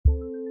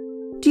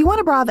Do you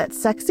want a bra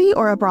that's sexy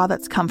or a bra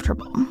that's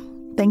comfortable?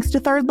 Thanks to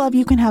Third Love,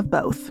 you can have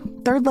both.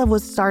 Third Love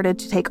was started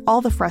to take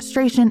all the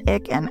frustration,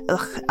 ick, and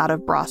ugh out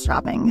of bra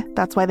shopping.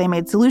 That's why they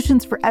made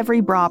solutions for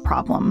every bra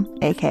problem,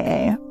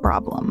 aka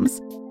problems.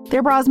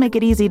 Their bras make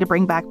it easy to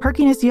bring back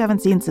perkiness you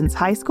haven't seen since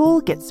high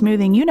school, get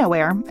smoothing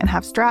you-know-where, and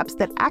have straps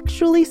that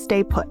actually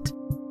stay put.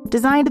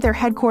 Designed at their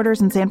headquarters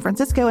in San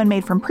Francisco and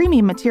made from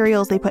premium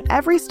materials, they put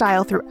every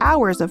style through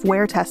hours of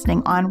wear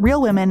testing on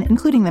real women,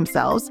 including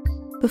themselves,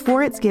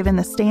 before it's given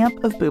the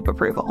stamp of boob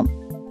approval.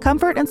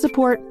 Comfort and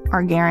support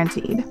are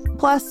guaranteed.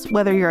 Plus,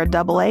 whether you're a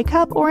AA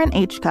cup or an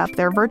H cup,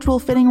 their virtual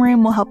fitting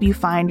room will help you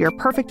find your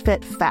perfect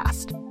fit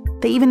fast.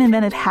 They even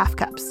invented half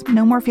cups.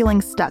 No more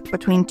feeling stuck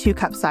between 2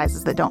 cup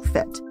sizes that don't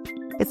fit.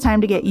 It's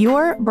time to get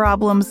your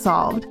problems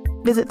solved.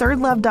 Visit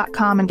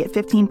thirdlove.com and get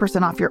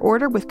 15% off your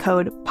order with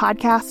code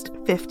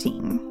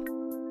PODCAST15.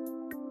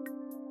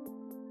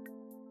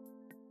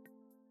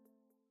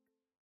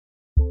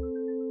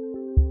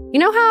 You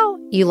know how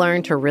you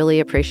learn to really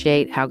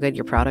appreciate how good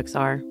your products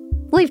are?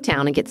 Leave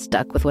town and get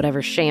stuck with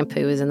whatever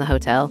shampoo is in the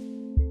hotel.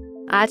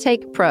 I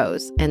take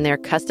Prose and their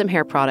custom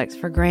hair products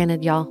for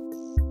granted, y'all.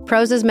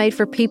 Prose is made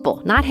for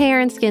people, not hair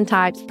and skin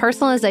types.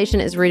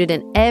 Personalization is rooted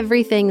in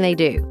everything they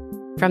do.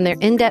 From their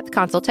in-depth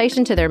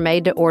consultation to their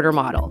made-to-order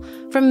model.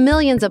 From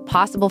millions of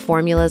possible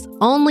formulas,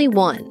 only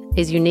one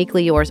is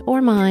uniquely yours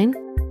or mine.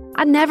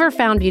 I never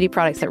found beauty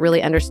products that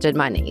really understood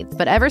my needs,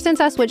 but ever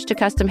since I switched to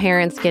custom hair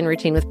and skin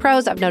routine with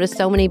Prose, I've noticed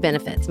so many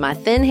benefits. My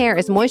thin hair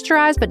is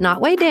moisturized but not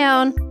weighed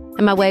down,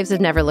 and my waves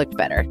have never looked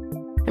better.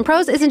 And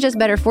Prose isn't just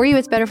better for you,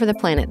 it's better for the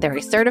planet. They're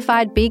a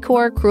certified B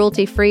Corp,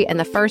 cruelty-free, and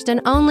the first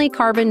and only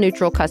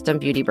carbon-neutral custom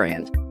beauty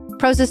brand.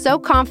 Prose is so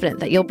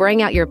confident that you'll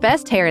bring out your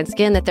best hair and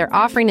skin that they're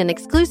offering an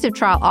exclusive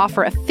trial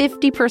offer of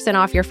 50%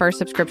 off your first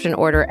subscription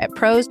order at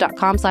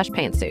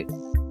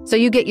prose.com/pantsuit. So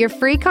you get your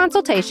free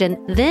consultation,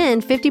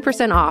 then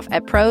 50% off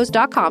at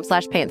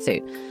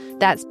prose.com/pantsuit.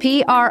 That's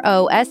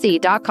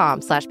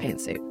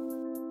prose.com/pantsuit.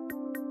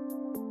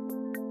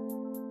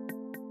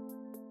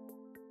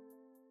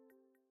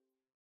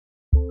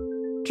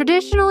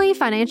 Traditionally,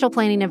 financial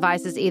planning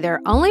advice is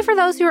either only for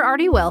those who are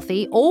already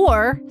wealthy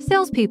or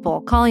salespeople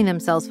calling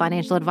themselves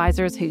financial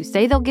advisors who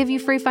say they'll give you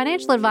free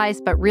financial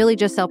advice but really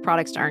just sell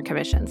products to earn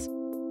commissions.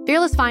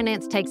 Fearless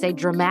Finance takes a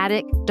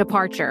dramatic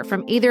departure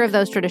from either of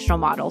those traditional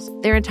models.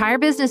 Their entire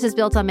business is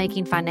built on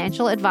making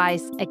financial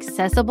advice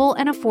accessible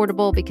and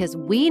affordable because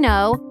we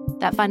know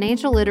that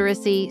financial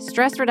literacy,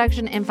 stress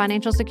reduction, and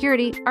financial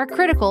security are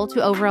critical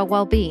to overall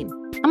well-being.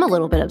 I'm a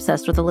little bit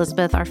obsessed with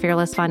Elizabeth, our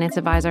Fearless Finance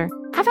advisor.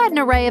 I've had an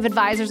array of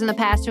advisors in the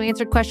past who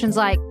answered questions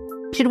like,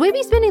 should we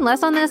be spending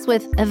less on this,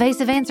 with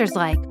evasive answers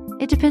like,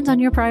 it depends on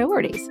your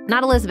priorities.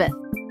 Not Elizabeth.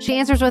 She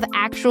answers with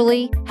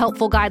actually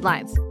helpful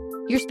guidelines.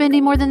 You're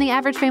spending more than the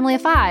average family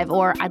of 5,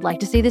 or I'd like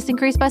to see this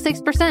increase by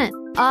 6%.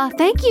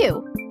 Thank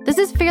you. This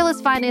is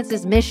Fearless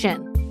Finance's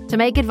mission, to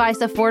make advice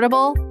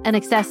affordable and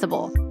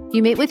accessible.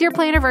 You meet with your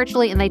planner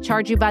virtually and they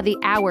charge you by the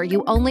hour.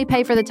 You only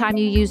pay for the time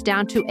you use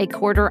down to a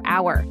quarter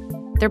hour.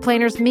 Their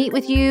planners meet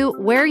with you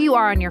where you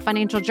are on your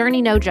financial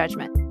journey, no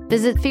judgment.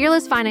 Visit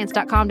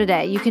fearlessfinance.com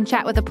today. You can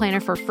chat with a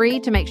planner for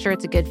free to make sure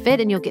it's a good fit,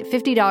 and you'll get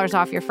 $50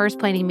 off your first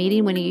planning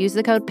meeting when you use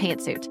the code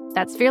PANTSUIT.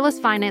 That's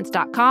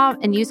fearlessfinance.com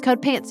and use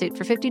code PANTSUIT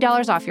for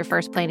 $50 off your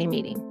first planning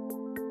meeting.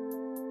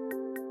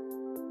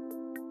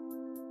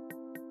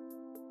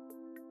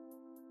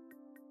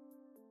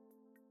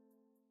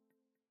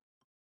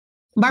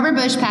 Barbara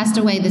Bush passed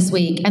away this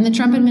week, and the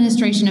Trump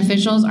administration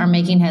officials are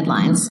making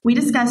headlines. We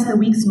discuss the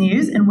week's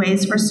news and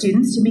ways for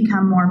students to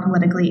become more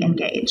politically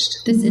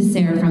engaged. This is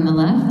Sarah from the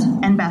left.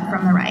 And Beth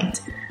from the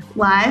right.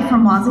 Live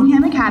from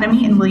Walsingham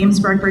Academy in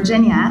Williamsburg,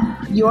 Virginia,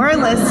 you're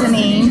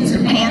listening to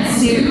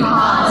Pantsuit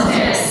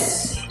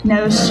Politics.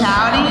 No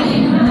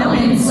shouting, no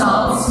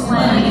insults,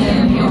 plenty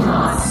of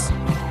nuance.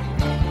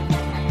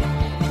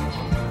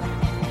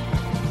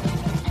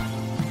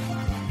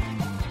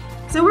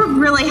 So we're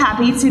really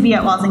happy to be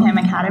at Walsingham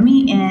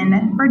Academy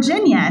in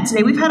Virginia.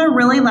 Today we've had a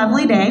really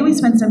lovely day. We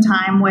spent some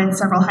time with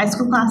several high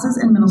school classes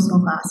and middle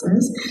school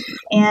classes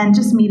and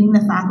just meeting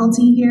the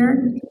faculty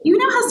here. You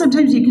know how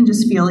sometimes you can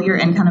just feel you're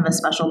in kind of a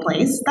special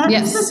place?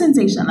 That's the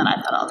sensation that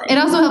I've had all day. It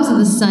also helps that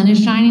the sun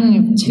is shining and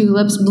you have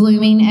tulips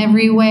blooming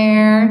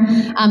everywhere.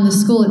 The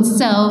school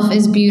itself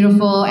is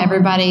beautiful.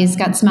 Everybody's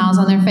got smiles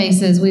on their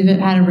faces. We've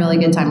had a really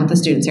good time with the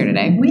students here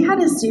today. We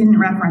had a student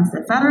reference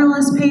the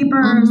Federalist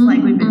Papers.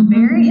 We've been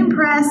very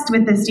impressed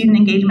with the student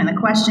engagement, the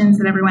questions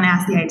that everyone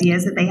asked, the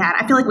ideas that they had.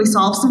 I feel like we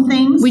solved some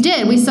things. We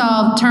did. We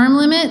solved term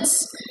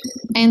limits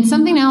and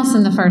something else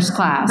in the first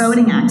class.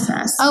 Voting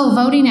access. Oh,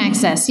 voting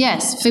access.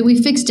 Yes. We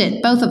fixed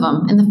it, both of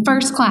them, in the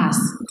first class.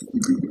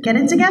 Get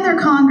it together,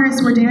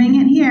 Congress. We're doing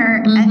it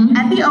here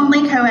at the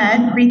only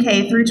co-ed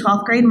pre-K through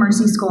 12th grade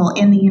Mercy School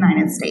in the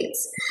United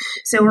States.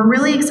 So we're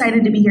really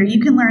excited to be here.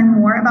 You can learn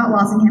more about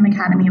Walsingham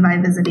Academy by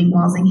visiting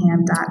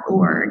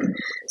walsingham.org.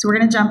 So we're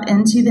going to jump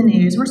into the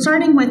news. We're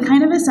starting with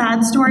kind of a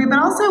sad story, but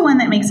also one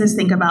that makes us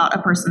think about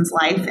a person's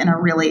life in a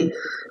really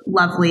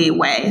lovely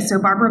way. So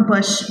Barbara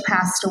Bush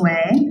passed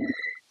away.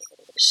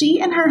 She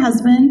and her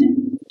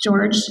husband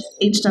George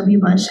H.W.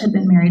 Bush had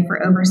been married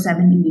for over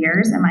 70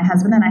 years, and my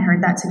husband and I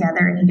heard that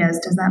together, and he goes,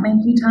 "Does that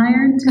make you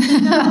tired?"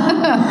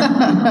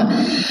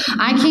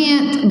 I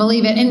can't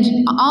believe it. And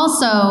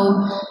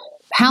also,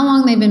 how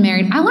long they've been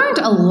married. I learned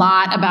a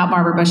lot about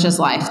Barbara Bush's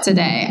life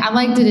today.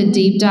 I did a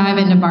deep dive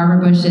into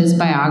Barbara Bush's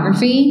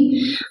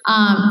biography.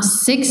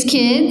 6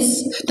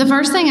 kids. The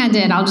first thing I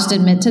did, I'll just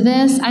admit to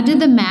this, I did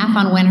the math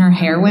on when her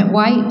hair went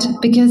white,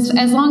 because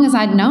as long as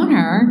I'd known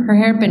her, her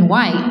hair had been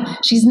white.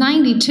 She's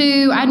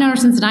 92. I'd known her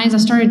since the 90s. I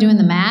started doing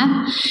the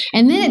math.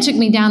 And then it took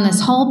me down this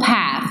whole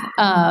path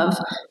of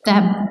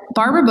that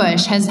Barbara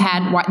Bush has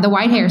had the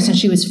white hair since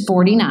she was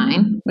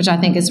 49, which I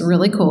think is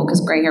really cool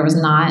because gray hair was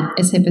not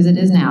as hip as it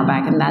is now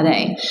back in that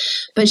day.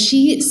 But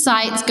she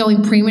cites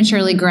going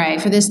prematurely gray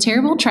for this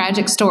terrible,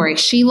 tragic story.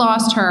 She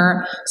lost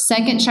her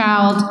second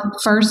child,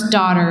 first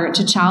daughter,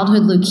 to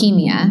childhood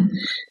leukemia.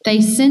 They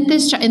sent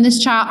this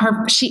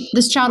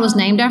child was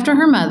named after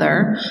her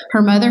mother.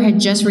 Her mother had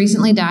just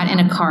recently died in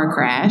a car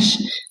crash.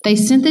 They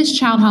sent this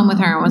child home with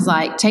her and was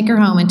like, "Take her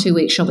home in 2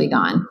 weeks, she'll be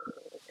gone."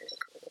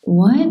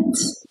 What?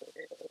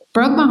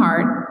 Broke my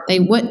heart.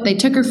 They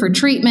took her for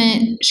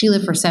treatment. She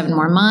lived for 7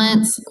 more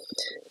months.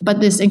 But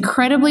this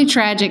incredibly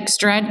tragic,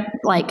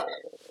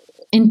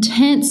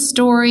 intense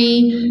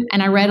story,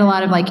 and I read a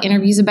lot of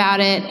interviews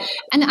about it.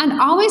 And I'd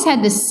always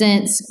had this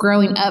sense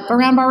growing up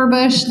around Barbara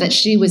Bush that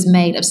she was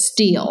made of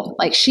steel.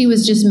 She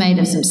was just made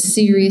of some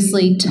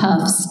seriously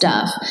tough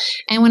stuff.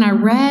 And when I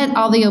read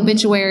all the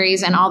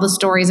obituaries and all the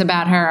stories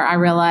about her, I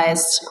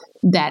realized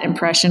that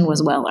impression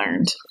was well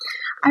earned.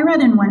 I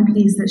read in one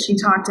piece that she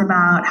talked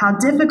about how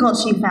difficult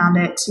she found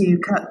it to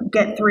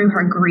get through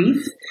her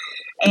grief.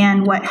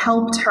 And what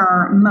helped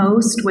her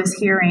most was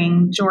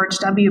hearing George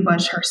W.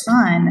 Bush, her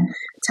son,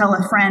 tell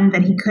a friend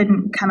that he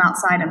couldn't come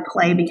outside and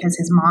play because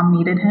his mom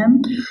needed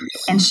him.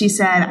 And she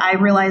said, "I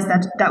realized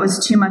that was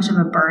too much of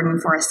a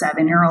burden for a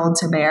 7-year-old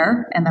to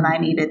bear, and that I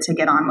needed to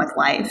get on with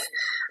life."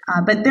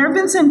 But there have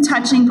been some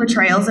touching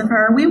portrayals of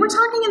her. We were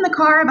talking in the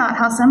car about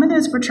how some of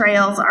those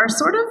portrayals are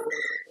sort of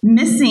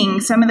missing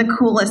some of the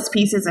coolest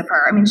pieces of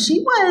her. I mean, she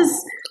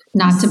was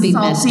not to be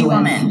messed with.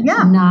 Woman.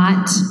 Yeah.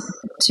 Not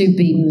to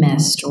be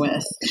messed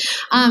with.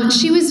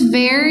 She was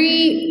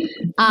very,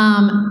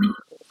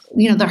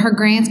 her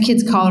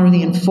grandkids call her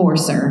the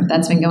enforcer.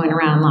 That's been going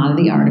around in a lot of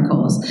the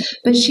articles.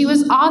 But she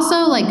was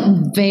also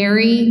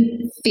very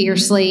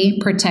fiercely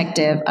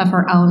protective of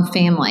her own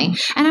family.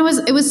 And it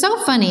was so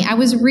funny. I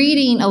was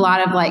reading a lot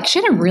of she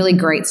had a really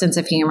great sense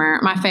of humor.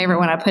 My favorite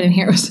one I put in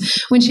here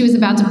was when she was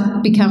about to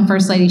become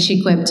first lady,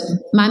 she quipped,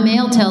 "My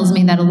mail tells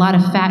me that a lot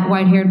of fat,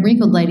 white-haired,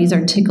 wrinkled ladies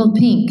are tickled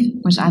pink,"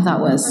 which I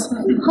thought was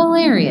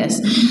hilarious.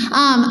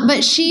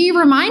 But she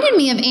reminded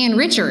me of Ann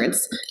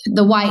Richards,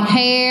 the white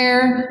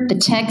hair, the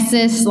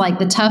Texas,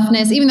 the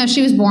toughness, even though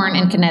she was born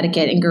in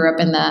Connecticut and grew up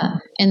in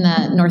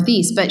the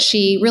Northeast, but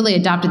she really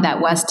adopted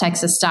that West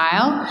Texas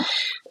style.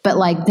 But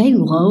they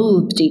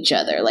loathed each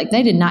other.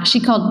 They did not.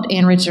 She called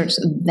Ann Richards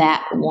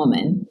that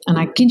woman. And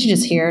can't you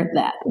just hear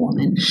that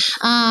woman?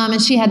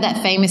 And she had that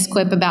famous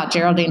quip about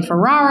Geraldine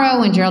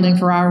Ferraro when Geraldine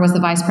Ferraro was the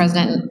vice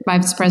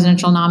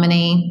presidential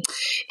nominee.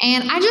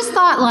 And I just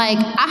thought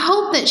I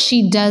hope that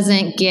she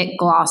doesn't get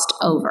glossed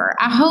over.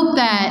 I hope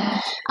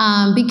that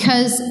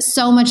because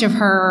so much of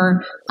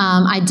her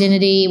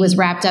identity was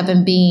wrapped up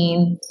in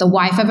being the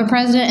wife of a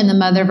president and the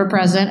mother of a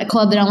president, a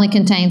club that only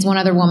contains one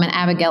other woman,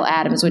 Abigail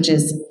Adams, which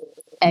is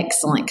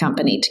excellent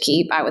company to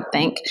keep, I would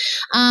think.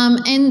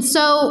 And so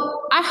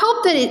I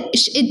hope that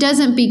it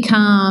doesn't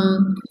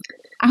become,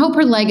 I hope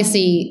her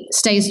legacy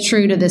stays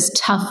true to this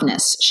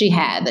toughness she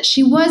had, that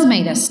she was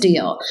made of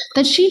steel,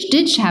 that she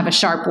did have a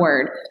sharp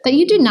word, that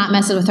you did not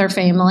mess with her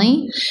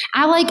family.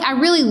 I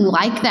really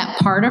like that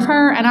part of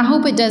her, and I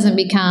hope it doesn't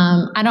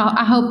become,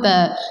 I hope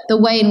the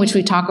way in which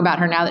we talk about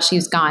her now that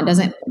she's gone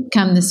doesn't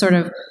become this sort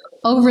of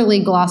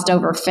overly glossed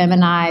over,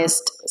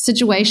 feminized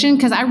situation,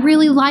 because I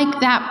really like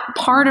that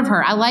part of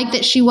her. I like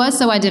that she was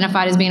so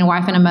identified as being a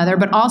wife and a mother,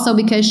 but also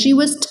because she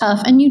was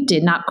tough and you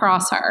did not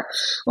cross her.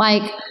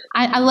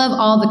 I love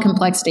all the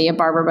complexity of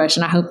Barbara Bush,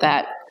 and I hope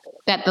that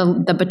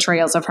the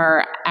portrayals of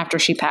her after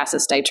she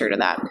passes stay true to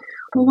that.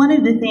 Well, one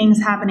of the things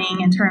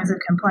happening in terms of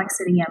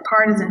complexity and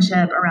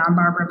partisanship around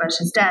Barbara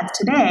Bush's death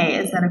today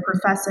is that a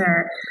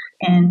professor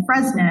in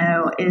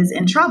Fresno is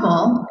in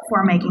trouble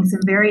for making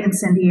some very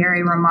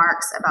incendiary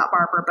remarks about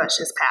Barbara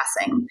Bush's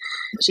passing.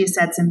 She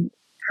said some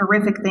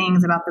horrific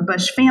things about the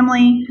Bush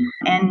family,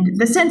 and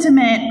the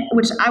sentiment,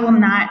 which I will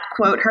not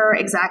quote her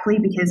exactly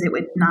because it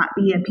would not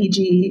be a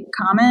PG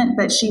comment,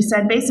 but she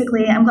said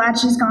basically, "I'm glad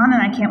she's gone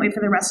and I can't wait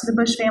for the rest of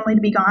the Bush family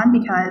to be gone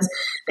because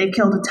they've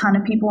killed a ton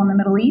of people in the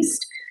Middle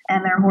East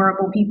and they're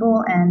horrible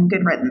people, and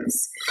good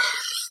riddance."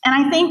 And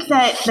I think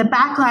that the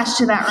backlash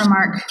to that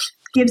remark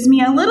gives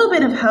me a little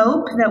bit of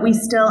hope that we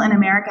still in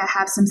America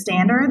have some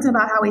standards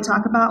about how we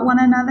talk about one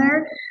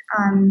another.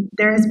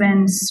 There has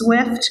been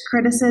swift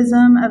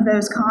criticism of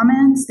those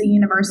comments. The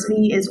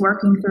university is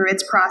working through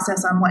its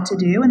process on what to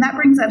do, and that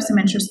brings up some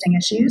interesting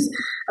issues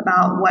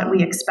about what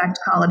we expect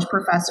college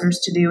professors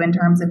to do in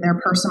terms of their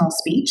personal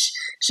speech.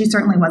 She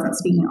certainly wasn't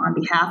speaking on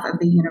behalf of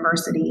the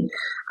university.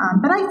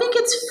 But I think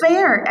it's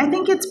fair. I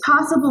think it's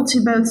possible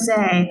to both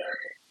say,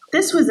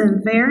 this was a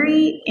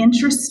very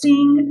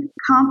interesting,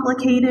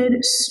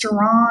 complicated,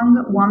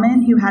 strong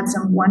woman who had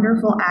some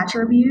wonderful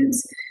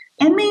attributes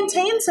and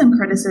maintained some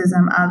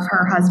criticism of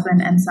her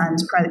husband and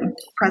son's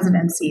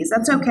presidencies.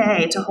 That's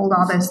okay to hold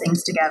all those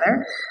things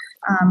together.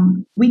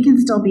 We can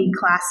still be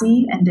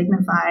classy and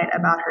dignified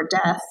about her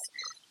death.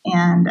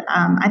 And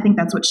I think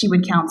that's what she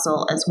would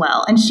counsel as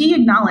well. And she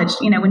acknowledged,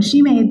 when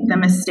she made the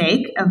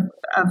mistake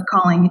of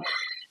calling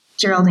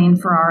Geraldine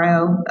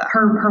Ferraro,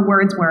 her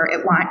words were,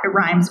 it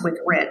rhymes with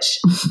rich.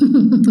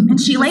 And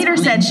she later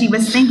said she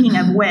was thinking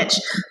of witch.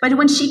 But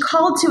when she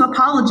called to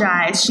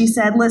apologize, she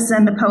said,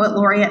 listen, the poet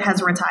laureate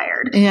has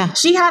retired. Yeah.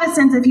 She had a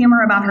sense of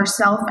humor about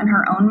herself and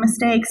her own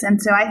mistakes. And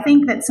so I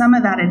think that some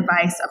of that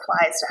advice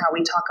applies to how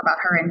we talk about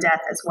her in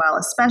death as well,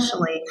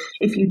 especially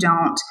if you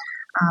don't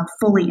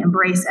fully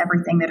embrace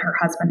everything that her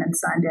husband and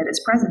son did as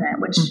president,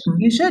 which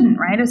you shouldn't,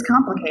 right? It's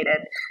complicated.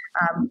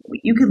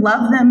 You could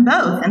love them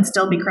both and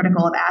still be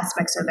critical of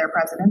aspects of their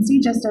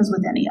presidency, just as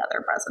with any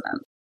other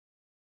president.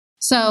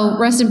 So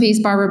rest in peace,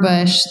 Barbara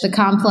Bush, the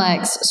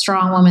complex,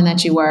 strong woman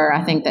that you were.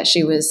 I think that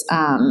she was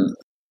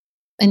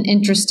an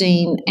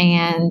interesting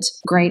and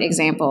great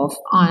example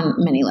on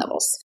many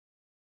levels.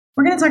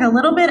 We're going to talk a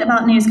little bit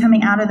about news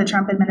coming out of the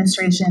Trump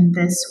administration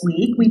this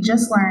week. We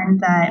just learned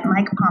that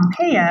Mike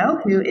Pompeo,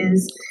 who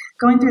is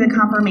going through the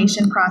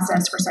confirmation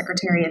process for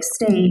Secretary of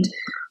State,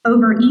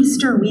 over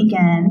Easter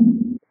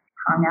weekend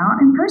hung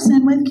out in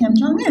person with Kim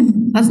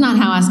Jong-un. That's not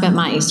how I spent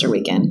my Easter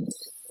weekend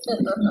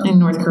in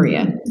North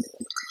Korea.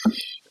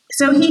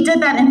 So he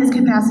did that in his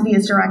capacity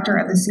as director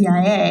of the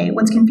CIA.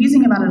 What's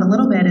confusing about it a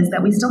little bit is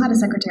that we still had a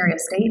Secretary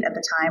of State at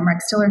the time,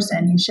 Rex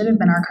Tillerson, who should have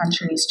been our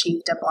country's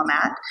chief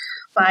diplomat.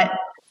 But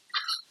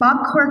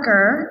Bob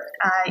Corker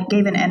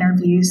gave an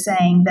interview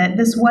saying that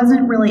this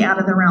wasn't really out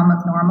of the realm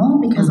of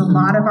normal because a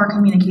lot of our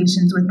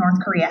communications with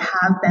North Korea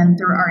have been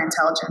through our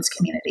intelligence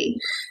community.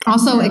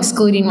 Also,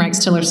 excluding Rex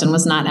Tillerson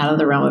was not out of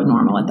the realm of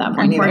normal at that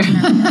point either.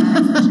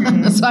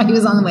 That's why he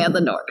was on the way out the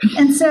door.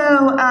 And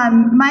so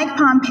Mike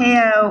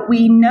Pompeo,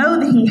 we know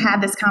that he had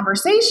this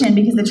conversation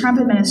because the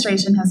Trump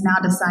administration has now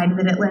decided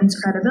that it lends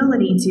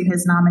credibility to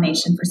his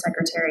nomination for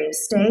Secretary of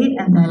State,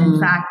 and that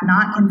in fact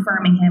not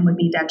confirming him would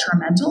be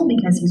detrimental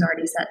because he's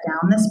already set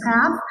down this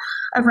path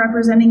of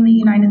representing the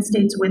United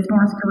States with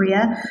North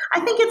Korea.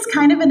 I think it's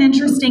kind of an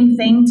interesting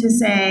thing to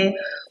say,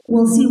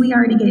 well, see, we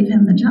already gave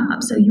him the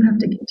job, so you have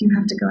to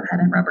go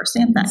ahead and rubber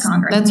stamp that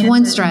Congress. That's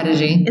one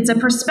strategy. It's a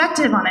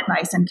perspective on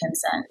advice and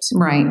consent.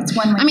 Right. It's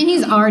one way. I mean,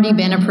 he's already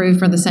been approved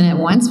for the Senate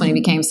once when he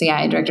became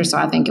CIA director, so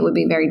I think it would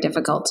be very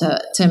difficult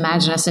to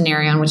imagine a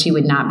scenario in which he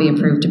would not be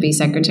approved to be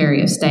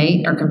Secretary of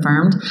State or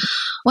confirmed.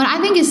 What I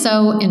think is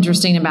so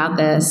interesting about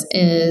this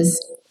is,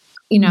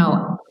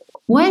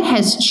 what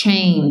has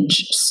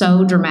changed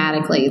so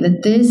dramatically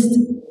that this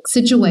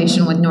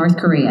situation with North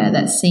Korea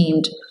that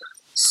seemed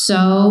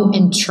so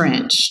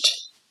entrenched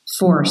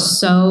for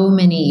so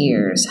many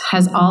years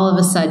has all of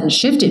a sudden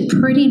shifted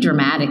pretty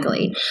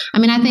dramatically. I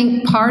mean, I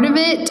think part of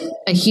it,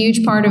 a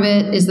huge part of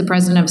it, is the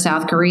president of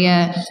South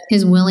Korea,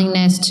 his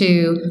willingness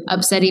to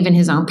upset even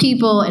his own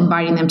people,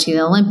 inviting them to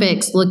the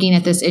Olympics, looking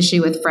at this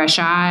issue with fresh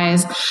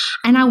eyes.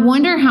 And I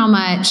wonder how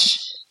much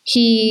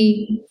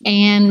he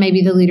and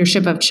maybe the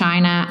leadership of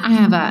China.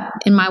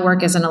 In my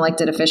work as an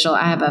elected official,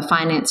 I have a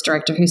finance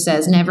director who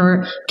says,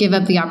 never give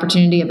up the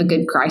opportunity of a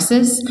good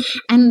crisis.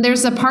 And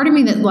there's a part of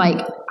me that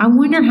I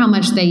wonder how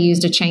much they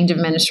used a change of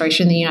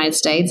administration in the United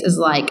States as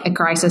like a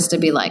crisis to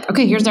be like,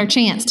 okay, here's our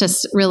chance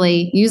to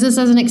really use this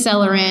as an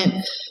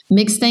accelerant,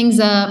 mix things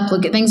up,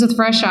 look at things with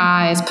fresh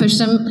eyes, pull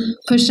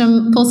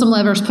some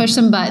levers, push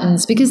some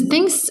buttons, because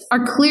things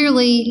are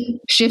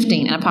clearly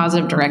shifting in a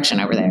positive direction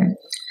over there.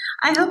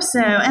 I hope so.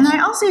 And I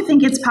also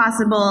think it's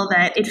possible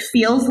that it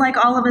feels like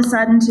all of a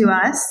sudden to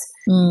us,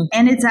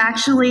 and it's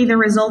actually the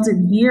result of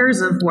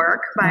years of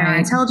work by our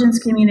intelligence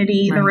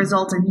community, the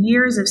result of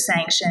years of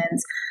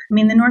sanctions. I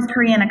mean, the North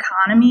Korean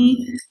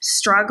economy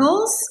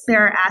struggles.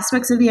 There are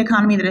aspects of the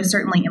economy that have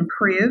certainly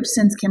improved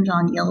since Kim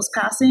Jong-il's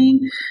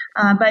passing.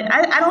 But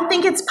I don't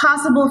think it's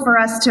possible for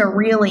us to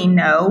really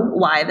know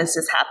why this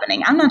is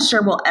happening. I'm not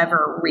sure we'll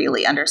ever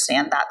really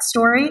understand that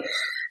story.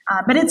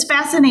 But it's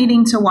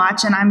fascinating to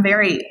watch, and I'm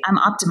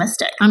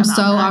optimistic. I'm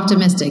so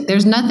optimistic.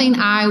 There's nothing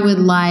I would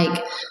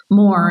like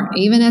more,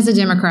 even as a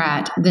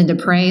Democrat, than to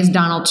praise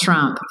Donald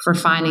Trump for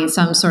finding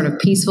some sort of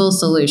peaceful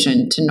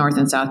solution to North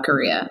and South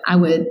Korea. I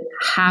would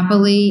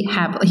happily,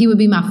 he would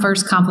be my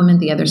first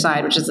compliment the other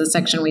side, which is the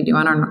section we do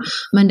on our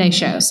Monday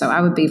show. So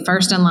I would be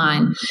first in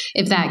line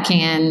if that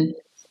can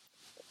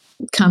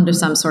come to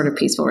some sort of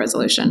peaceful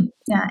resolution.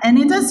 Yeah, and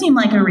it does seem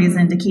like a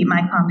reason to keep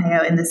Mike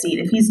Pompeo in the seat.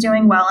 If he's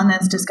doing well in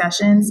those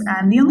discussions,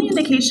 the only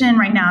indication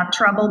right now of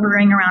trouble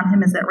brewing around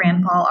him is that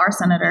Rand Paul, our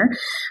senator,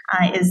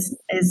 is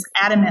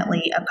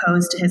adamantly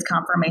opposed to his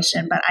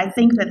confirmation. But I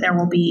think that there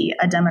will be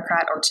a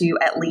Democrat or two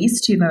at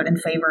least to vote in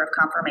favor of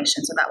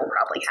confirmation, so that will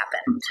probably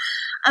happen.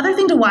 Other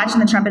thing to watch in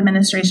the Trump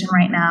administration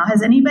right now,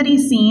 has anybody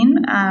seen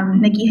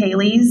Nikki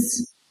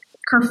Haley's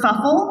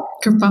kerfuffle?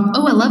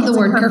 Oh, I love the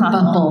word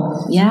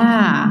kerfuffle.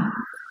 Yeah.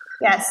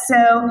 Yes,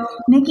 so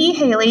Nikki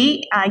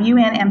Haley,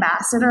 UN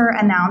ambassador,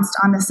 announced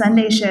on the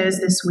Sunday shows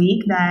this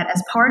week that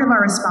as part of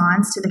our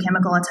response to the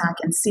chemical attack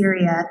in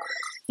Syria,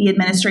 the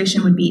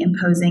administration would be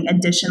imposing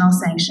additional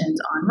sanctions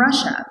on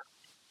Russia.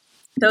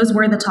 Those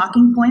were the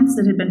talking points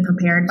that had been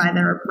prepared by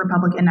the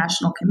Republican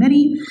National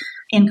Committee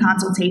in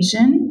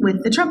consultation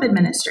with the Trump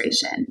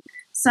administration.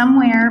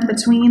 Somewhere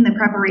between the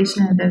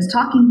preparation of those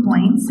talking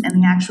points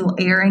and the actual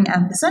airing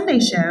of the Sunday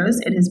shows,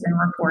 it has been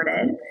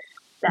reported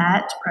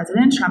that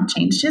President Trump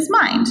changed his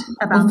mind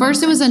about. Well,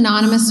 first it was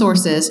anonymous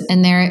sources,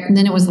 and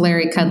then it was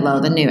Larry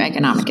Kudlow, the new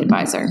economic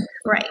advisor.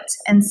 Right.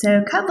 And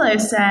so Kudlow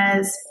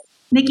says,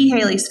 Nikki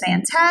Haley's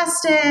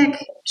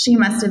fantastic. She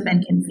must have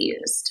been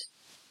confused.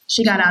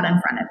 She got out in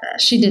front of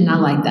this. She did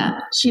not like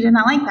that. She did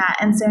not like that.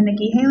 And so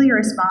Nikki Haley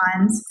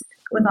responds,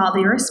 with all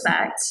due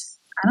respect,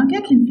 I don't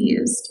get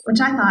confused, which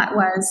I thought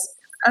was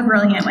a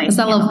brilliant way. Is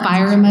that little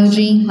fire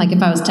emoji? Like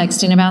if I was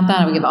texting about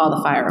that, I would give all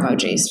the fire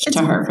emojis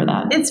to her for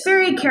that. It's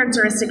very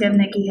characteristic of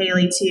Nikki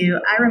Haley, too.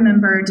 I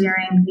remember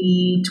during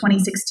the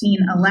 2016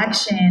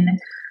 election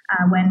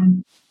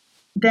when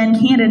then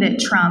candidate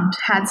Trump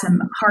had some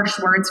harsh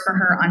words for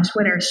her on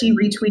Twitter. She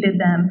retweeted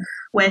them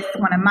with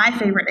one of my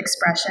favorite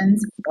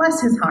expressions,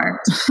 bless his heart.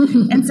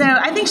 And so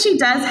I think she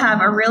does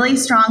have a really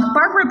strong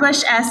Barbara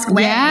Bush-esque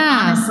way,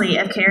 honestly,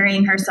 of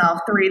carrying herself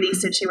through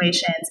these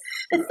situations.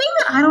 The thing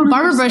that I don't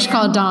Barbara Bush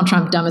called Donald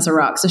Trump dumb as a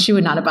rock, so she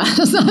would not have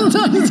us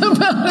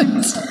about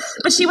it.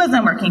 But she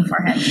wasn't working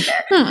for him either.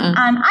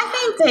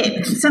 I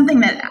think that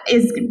something that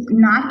is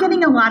not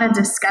getting a lot of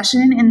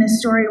discussion in this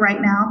story right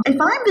now, if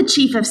I'm the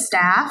chief of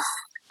staff,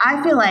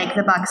 I feel like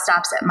the buck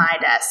stops at my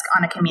desk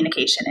on a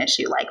communication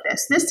issue like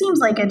this. This seems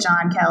like a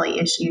John Kelly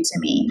issue to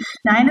me.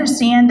 Now, I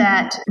understand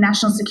that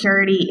national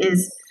security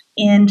is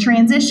in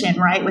transition,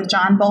 right? With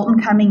John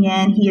Bolton coming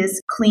in, he has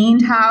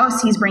cleaned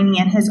house. He's bringing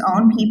in his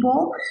own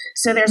people.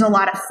 So there's a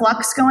lot of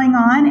flux going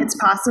on. It's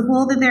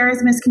possible that there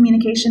is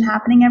miscommunication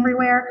happening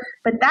everywhere.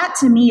 But that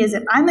to me is,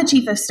 if I'm the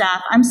chief of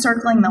staff, I'm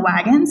circling the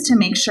wagons to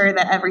make sure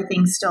that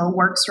everything still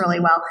works really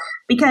well.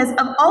 Because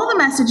of all the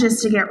messages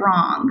to get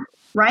wrong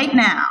right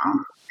now,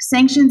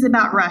 sanctions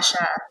about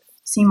Russia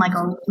seem like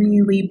a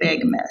really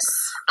big miss.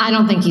 I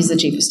don't think he's the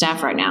chief of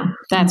staff right now.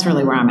 That's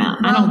really where I'm at.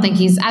 I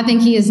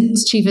think he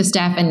is chief of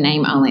staff in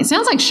name only. It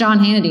sounds like Sean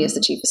Hannity is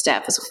the chief of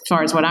staff as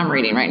far as what I'm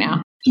reading right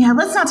now. Yeah,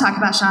 let's not talk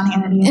about Sean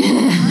Hannity.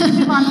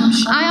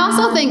 I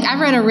also think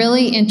I've read a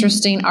really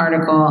interesting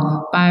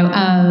article by,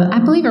 I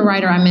believe, a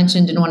writer I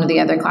mentioned in one of the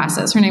other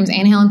classes. Her name's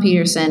Anne Helen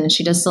Peterson, and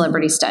she does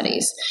celebrity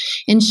studies.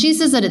 And she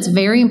says that it's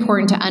very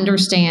important to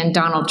understand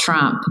Donald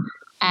Trump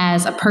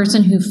as a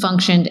person who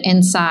functioned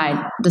inside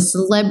the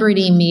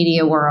celebrity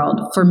media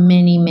world for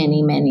many,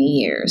 many, many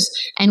years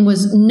and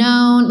was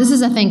known, this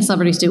is a thing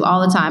celebrities do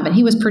all the time, but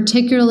he was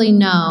particularly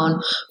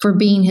known for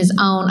being his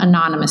own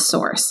anonymous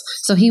source.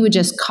 So he would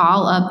just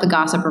call up the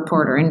gossip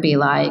reporter and be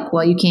like,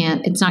 well, you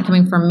can't, it's not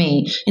coming from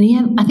me.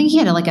 And I think he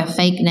had a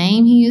fake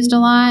name he used a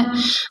lot.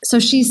 So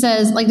she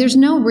says, there's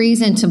no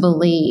reason to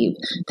believe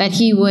that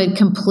he would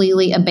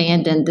completely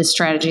abandon this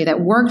strategy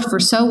that worked for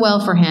so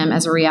well for him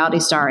as a reality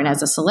star and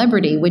as a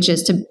celebrity, which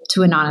is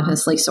to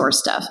anonymously source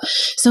stuff.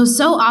 So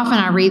often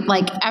I read,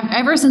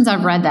 ever since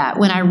I've read that,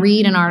 when I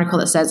read an article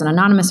that says an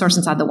anonymous source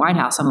inside the White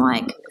House, I'm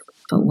like,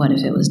 but what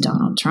if it was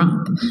Donald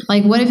Trump?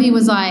 What if he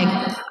was like,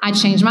 I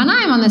changed my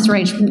name on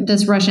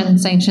this Russian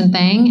sanction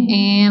thing,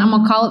 and I'm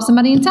going to call up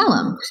somebody and tell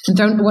him.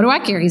 And what do I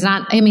care? He's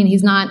not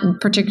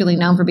particularly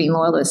known for being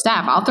loyal to his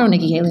staff. I'll throw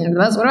Nikki Haley under the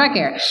bus. What do I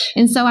care?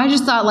 And so I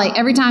just thought,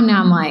 every time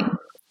now I'm like,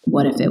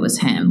 what if it was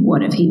him?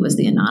 What if he was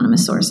the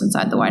anonymous source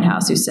inside the White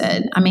House who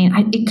said,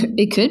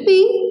 it could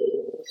be.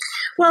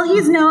 Well,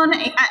 he's known,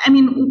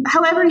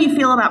 however you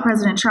feel about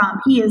President Trump,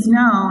 he is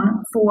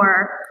known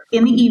for,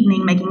 in the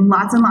evening, making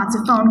lots and lots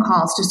of phone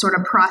calls to sort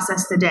of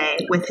process the day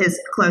with his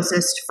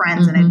closest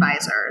friends and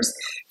advisors,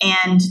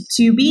 and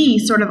to be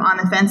sort of on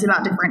the fence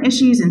about different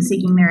issues and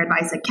seeking their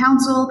advice and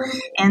counsel.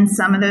 And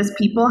some of those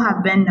people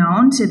have been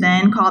known to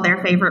then call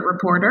their favorite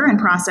reporter and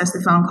process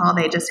the phone call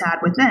they just had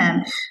with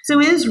them. So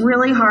it is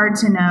really hard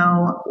to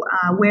know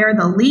where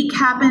the leak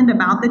happened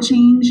about the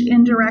change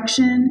in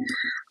direction.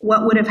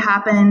 What would have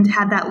happened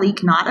had that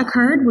leak not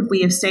occurred? Would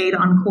we have stayed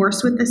on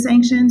course with the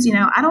sanctions?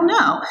 I don't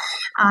know.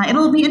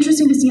 It'll be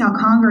interesting to see how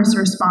Congress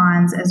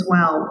responds as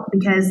well,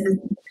 because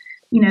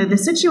the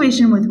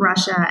situation with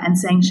Russia and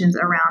sanctions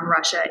around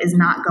Russia is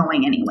not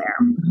going anywhere.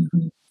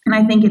 Mm-hmm. And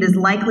I think it is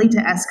likely to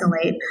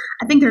escalate.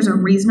 I think there's a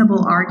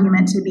reasonable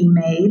argument to be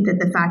made that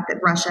the fact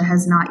that Russia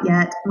has not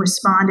yet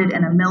responded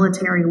in a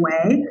military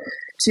way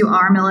to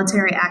our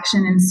military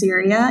action in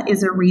Syria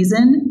is a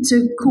reason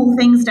to cool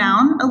things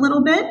down a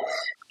little bit.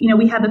 You know,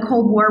 we had the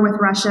Cold War with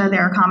Russia.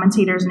 There are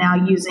commentators now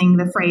using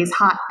the phrase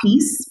hot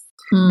peace.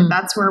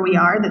 That's where we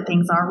are, that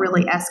things are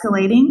really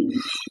escalating.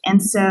 And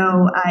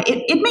so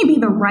it may be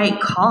the right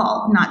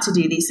call not to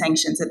do these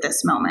sanctions at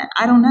this moment.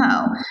 I don't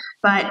know.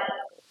 But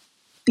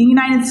the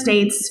United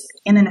States,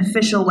 in an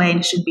official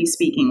way, should be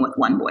speaking with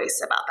one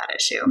voice about that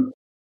issue.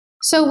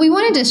 So we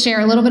wanted to share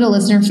a little bit of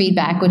listener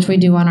feedback, which we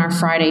do on our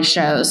Friday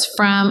shows,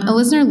 from a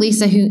listener,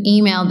 Lisa, who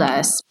emailed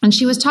us. And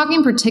she was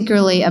talking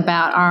particularly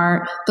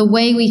about the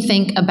way we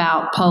think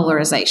about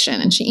polarization.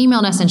 And she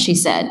emailed us and she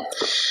said,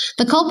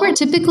 the culprit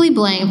typically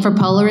blamed for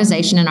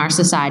polarization in our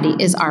society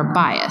is our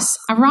bias.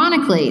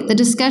 Ironically, the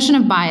discussion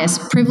of bias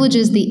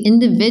privileges the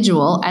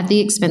individual at the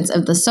expense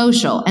of the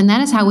social. And that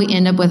is how we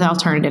end up with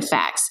alternative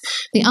facts.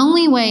 The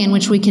only way in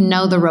which we can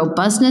know the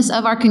robustness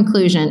of our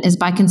conclusion is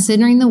by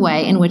considering the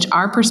way in which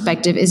our perspective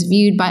is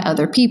viewed by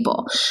other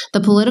people. The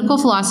political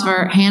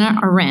philosopher Hannah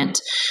Arendt,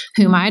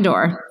 whom I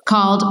adore,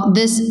 called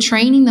this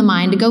training the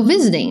mind to go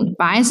visiting.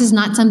 Bias is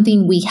not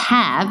something we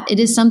have, it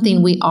is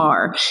something we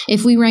are.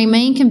 If we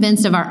remain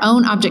convinced of our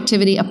own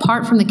objectivity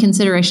apart from the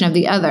consideration of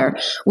the other,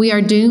 we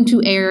are doomed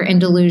to error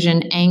and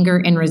delusion, anger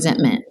and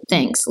resentment.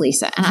 Thanks,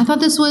 Lisa. And I thought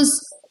this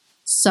was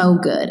so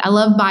good. I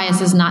love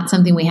bias is not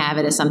something we have,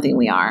 it is something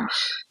we are.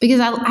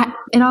 Because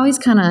it always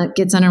kind of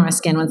gets under my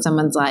skin when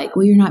someone's like,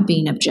 well, you're not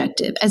being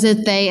objective. As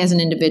if they, as an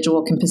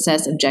individual, can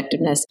possess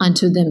objectiveness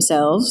unto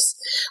themselves.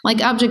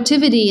 Like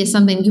objectivity is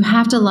something you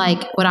have to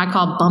what I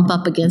call bump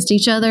up against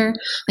each other.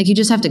 Like you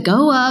just have to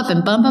go up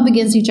and bump up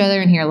against each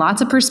other and hear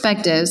lots of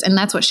perspectives. And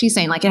that's what she's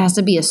saying. Like it has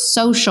to be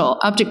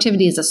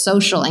objectivity is a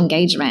social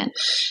engagement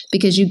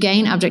because you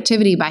gain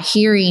objectivity by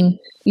hearing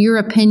your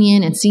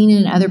opinion and seeing it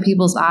in other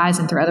people's eyes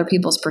and through other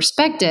people's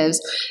perspectives.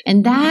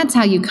 And that's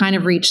how you kind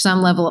of reach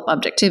some level of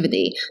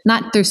objectivity,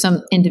 not through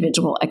some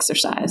individual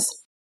exercise.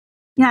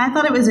 Yeah, I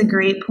thought it was a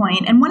great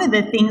point. And one of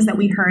the things that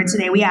we heard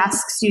today, we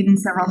asked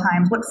students several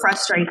times, what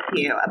frustrates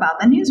you about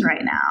the news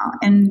right now?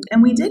 And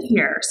we did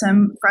hear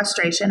some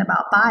frustration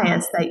about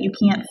bias, that you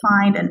can't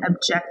find an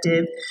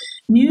objective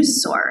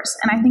news source.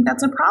 And I think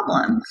that's a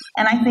problem.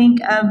 And I think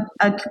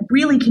a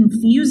really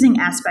confusing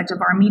aspect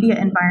of our media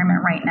environment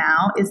right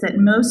now is that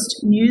most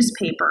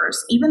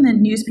newspapers, even the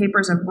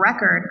newspapers of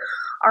record,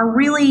 are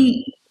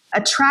really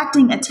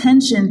attracting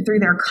attention through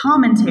their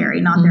commentary,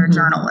 not their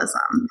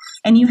journalism.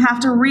 And you have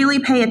to really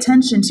pay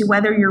attention to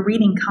whether you're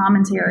reading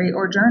commentary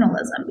or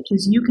journalism,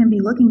 because you can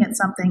be looking at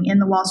something in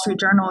the Wall Street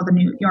Journal or the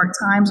New York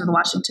Times or the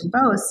Washington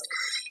Post,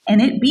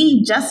 and it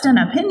be just an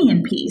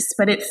opinion piece,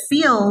 but it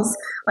feels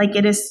like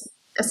it is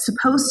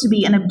supposed to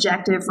be an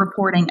objective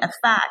reporting of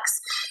facts.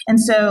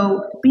 And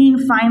so being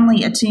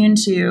finely attuned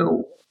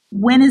to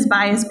when is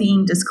bias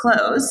being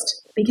disclosed,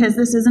 because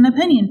this is an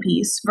opinion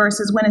piece,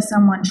 versus when is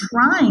someone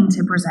trying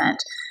to present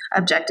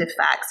objective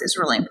facts is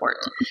really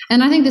important.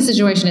 And I think the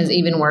situation is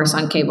even worse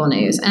on cable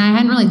news. And I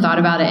hadn't really thought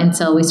about it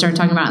until we started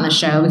talking about it on the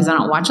show, because I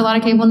don't watch a lot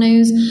of cable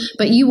news.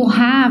 But you will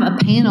have a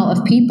panel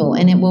of people,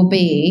 and it will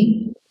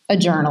be a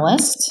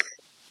journalist,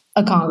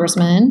 a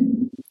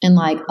congressman, and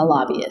a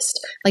lobbyist.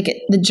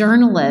 The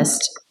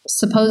journalist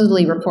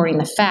supposedly reporting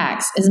the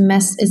facts is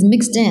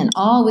mixed in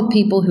all with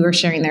people who are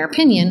sharing their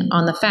opinion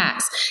on the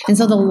facts. And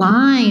so the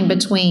line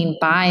between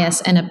bias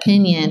and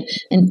opinion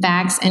and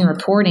facts and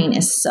reporting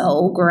is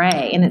so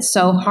gray, and it's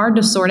so hard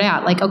to sort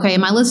out. Okay,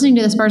 am I listening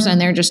to this person and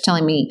they're just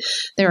telling me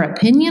their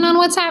opinion on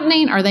what's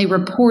happening? Are they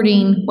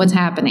reporting what's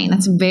happening?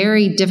 That's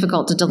very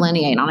difficult to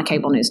delineate on a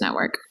cable news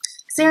network.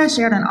 Sarah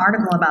shared an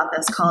article about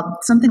this called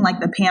something like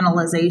the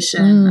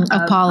panelization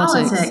of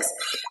politics.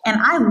 And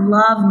I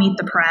love Meet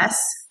the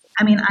Press.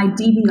 I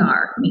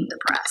DVR Meet the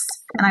Press.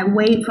 And I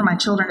wait for my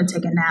children to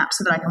take a nap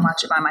so that I can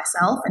watch it by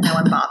myself and no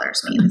one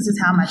bothers me. This is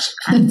how much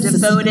I'm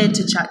devoted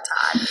to Chuck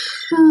Todd.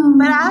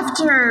 But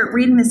after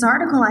reading this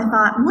article, I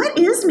thought, what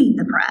is Meet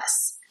the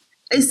Press?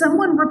 Is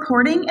someone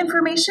reporting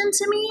information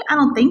to me? I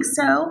don't think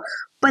so.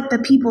 But the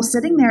people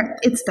sitting there,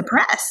 it's the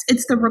press,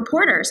 it's the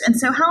reporters. And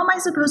so how am I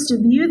supposed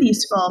to view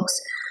these folks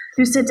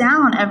who sit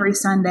down every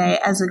Sunday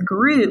as a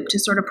group to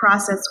sort of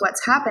process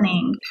what's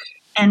happening?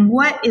 And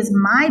what is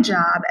my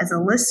job as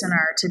a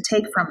listener to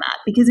take from that?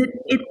 Because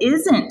it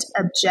isn't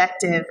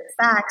objective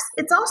facts.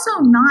 It's also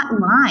not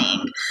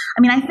lying.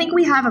 I think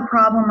we have a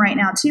problem right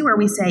now, too, where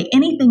we say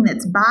anything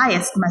that's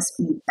biased must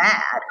be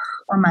bad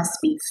or must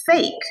be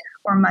fake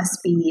or must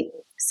be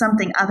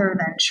something other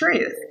than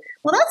truth.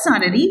 Well, that's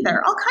not it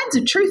either. All kinds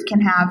of truth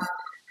can have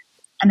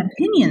an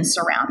opinion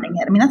surrounding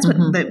it. That's what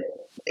the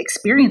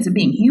experience of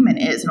being human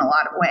is in a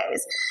lot of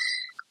ways.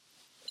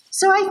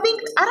 So I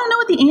don't know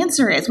what the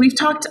answer is. We've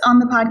talked on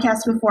the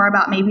podcast before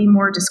about maybe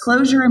more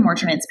disclosure and more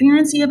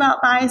transparency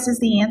about bias is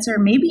the answer.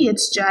 Maybe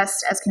it's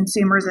just, as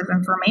consumers of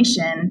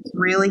information,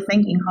 really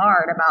thinking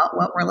hard about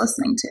what we're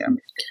listening to.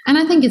 And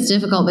I think it's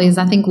difficult because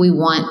I think we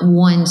want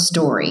one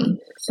story.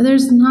 So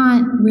there's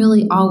not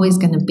really always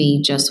going to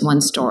be just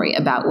one story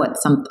about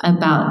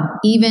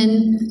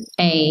even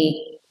a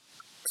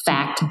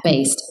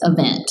fact-based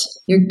event.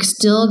 You're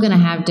still going to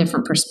have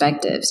different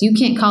perspectives. You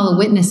can't call a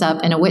witness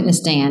up in a witness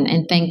stand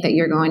and think that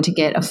you're going to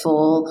get a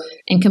full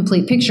and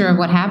complete picture of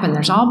what happened.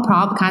 There's all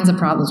kinds of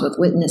problems with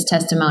witness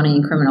testimony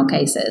in criminal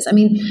cases. I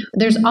mean,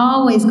 there's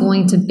always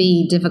going to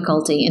be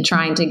difficulty in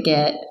trying to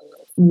get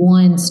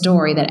one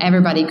story that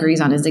everybody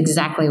agrees on is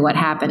exactly what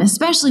happened,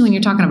 especially when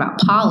you're talking about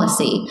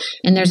policy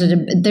and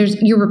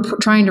you're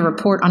trying to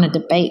report on a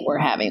debate we're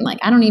having. Like,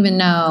 I don't even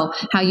know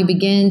how you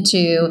begin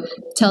to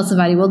tell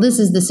somebody, well, this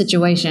is the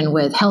situation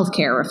with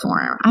healthcare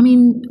reform. I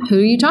mean, who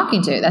are you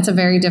talking to? That's a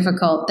very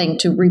difficult thing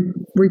to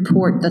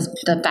report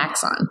the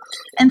facts on.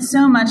 And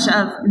so much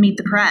of Meet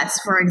the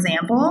Press, for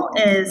example,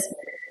 is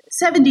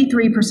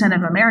 73%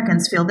 of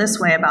Americans feel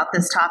this way about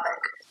this topic.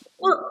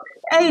 Well,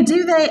 A,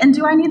 do they? And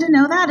do I need to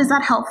know that? Is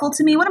that helpful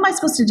to me? What am I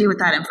supposed to do with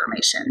that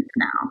information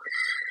now?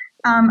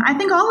 I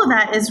think all of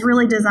that is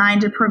really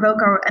designed to provoke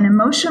an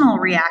emotional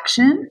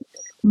reaction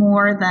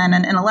more than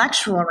an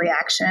intellectual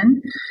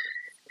reaction.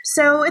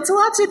 So it's a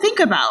lot to think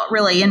about,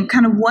 really, and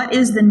kind of what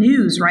is the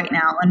news right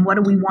now and what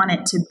do we want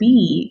it to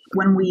be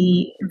when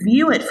we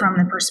view it from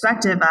the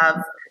perspective of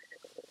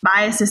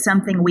bias is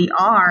something we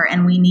are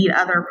and we need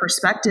other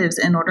perspectives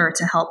in order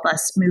to help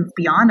us move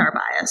beyond our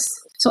bias.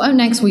 So up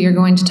next, we are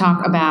going to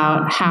talk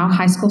about how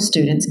high school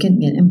students can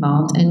get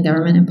involved in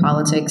government and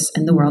politics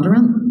and the world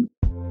around them.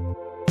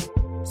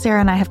 Sarah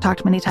and I have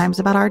talked many times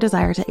about our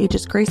desire to age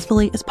as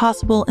gracefully as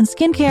possible, and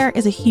skincare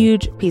is a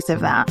huge piece of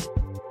that.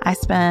 I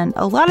spend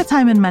a lot of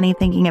time and money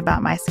thinking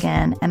about my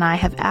skin, and I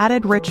have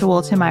added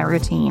Ritual to my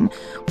routine,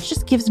 which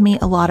just gives me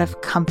a lot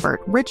of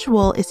comfort.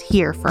 Ritual is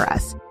here for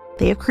us.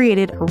 They have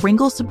created a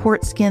wrinkle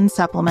support skin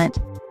supplement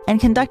and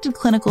conducted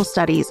clinical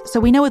studies, so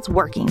we know it's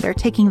working. They're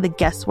taking the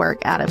guesswork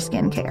out of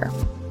skincare.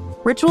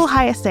 Ritual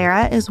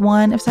Hyacera is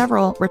one of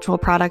several Ritual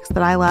products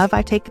that I love.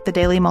 I take the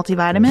daily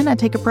multivitamin, I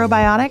take a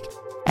probiotic,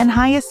 and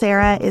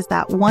Hyacera is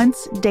that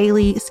once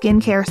daily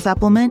skincare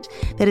supplement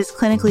that is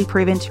clinically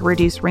proven to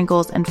reduce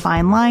wrinkles and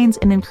fine lines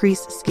and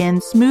increase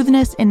skin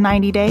smoothness in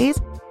 90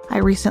 days. I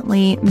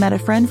recently met a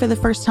friend for the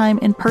first time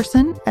in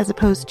person as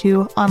opposed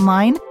to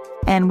online.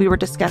 And we were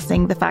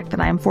discussing the fact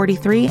that I am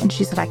 43, and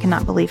she said, I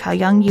cannot believe how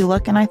young you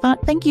look. And I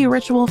thought, thank you,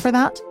 Ritual, for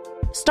that.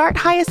 Start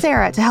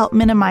Hyacera to help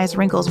minimize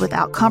wrinkles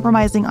without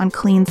compromising on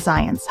clean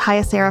science.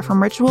 Hyacera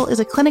from Ritual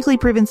is a clinically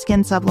proven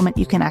skin supplement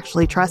you can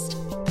actually trust.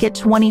 Get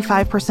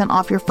 25%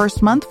 off your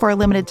first month for a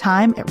limited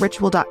time at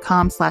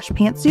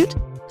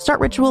ritual.com/pantsuit.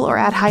 Start Ritual or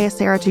add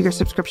Hyacera to your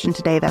subscription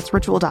today. That's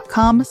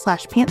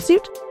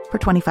ritual.com/pantsuit for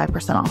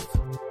 25% off.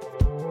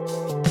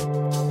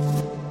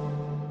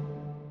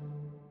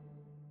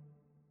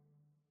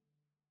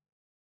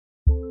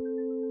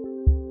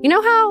 You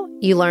know how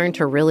you learn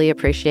to really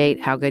appreciate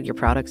how good your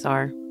products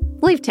are?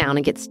 Leave town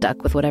and get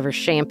stuck with whatever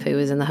shampoo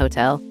is in the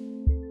hotel.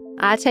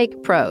 I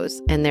take Prose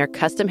and their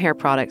custom hair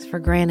products for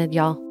granted,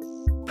 y'all.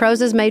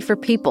 Prose is made for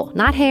people,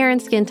 not hair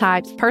and skin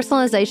types.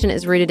 Personalization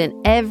is rooted in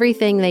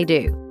everything they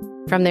do.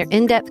 From their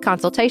in-depth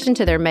consultation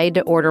to their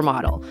made-to-order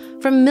model.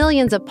 From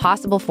millions of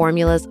possible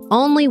formulas,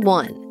 only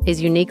one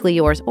is uniquely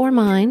yours or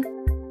mine.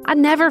 I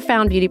never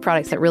found beauty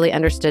products that really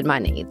understood my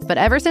needs, but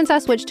ever since I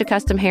switched to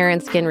custom hair and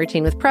skin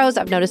routine with Prose,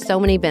 I've noticed so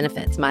many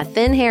benefits. My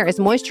thin hair is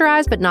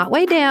moisturized but not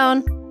weighed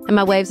down, and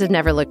my waves have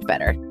never looked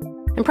better.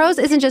 And Prose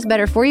isn't just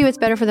better for you, it's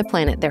better for the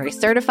planet. They're a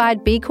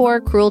certified B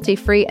Corp,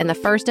 cruelty-free, and the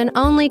first and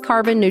only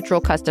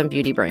carbon-neutral custom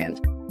beauty brand.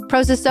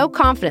 Prose is so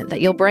confident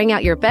that you'll bring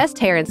out your best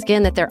hair and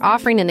skin that they're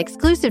offering an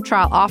exclusive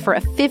trial offer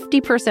of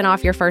 50%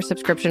 off your first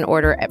subscription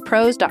order at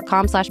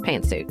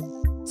prose.com/pantsuit.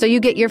 So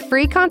you get your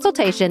free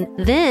consultation,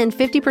 then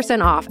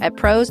 50% off at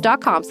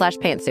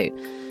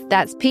prose.com/pantsuit.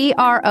 That's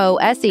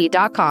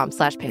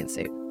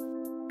prose.com/pantsuit.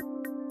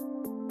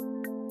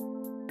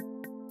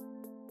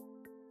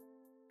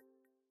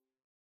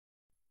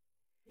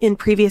 In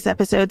previous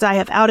episodes, I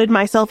have outed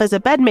myself as a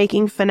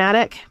bed-making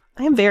fanatic.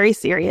 I am very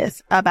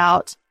serious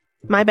about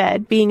my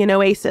bed being an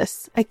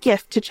oasis, a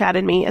gift to Chad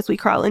and me as we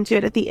crawl into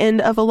it at the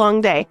end of a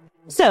long day.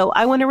 So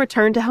I want to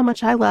return to how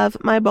much I love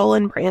my Boll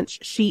 &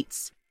 Branch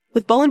sheets.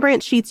 With Boll &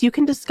 Branch sheets, you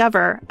can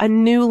discover a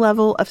new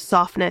level of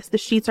softness. The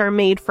sheets are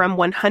made from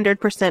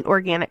 100%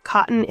 organic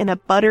cotton in a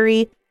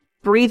buttery,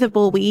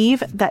 breathable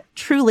weave that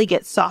truly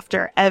gets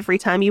softer every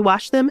time you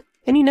wash them.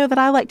 And you know that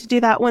I like to do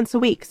that once a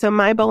week, so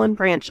my Boll &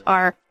 Branch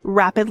are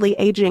rapidly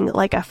aging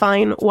like a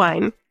fine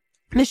wine.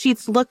 The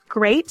sheets look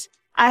great.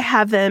 I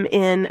have them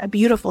in a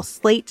beautiful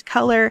slate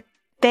color.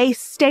 They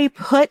stay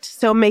put,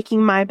 so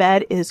making my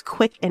bed is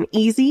quick and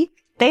easy.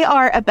 They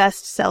are a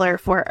bestseller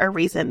for a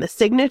reason. The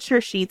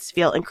signature sheets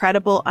feel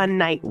incredible on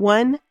night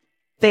one.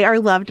 They are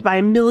loved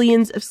by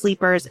millions of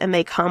sleepers, and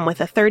they come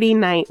with a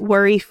 30-night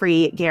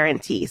worry-free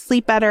guarantee.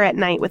 Sleep better at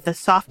night with the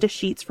softest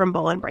sheets from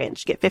Boll &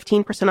 Branch. Get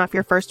 15% off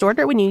your first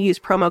order when you use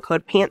promo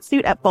code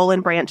PANTSUIT at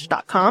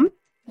bollandbranch.com.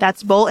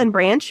 That's Boll &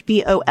 Branch,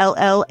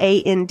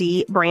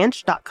 BOLLAND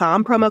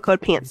branch.com, promo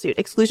code PANTSUIT.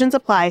 Exclusions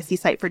apply. See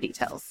site for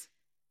details.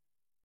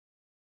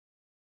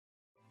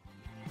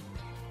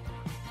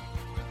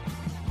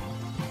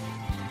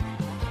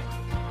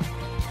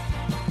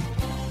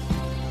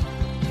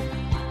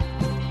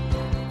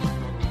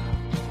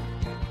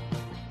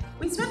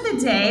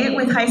 today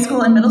with high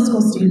school and middle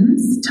school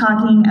students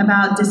talking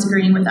about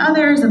disagreeing with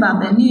others,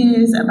 about the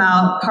news,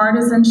 about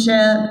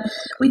partisanship.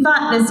 We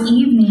thought this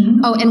evening...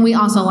 Oh, and we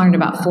also learned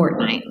about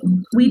Fortnite.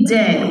 We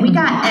did. We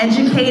got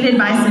educated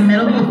by some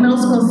middle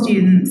school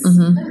students.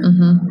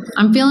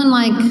 I'm feeling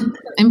like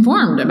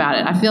informed about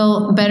it. I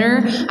feel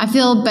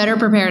better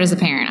prepared as a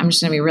parent. I'm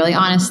just going to be really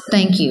honest.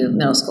 Thank you,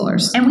 middle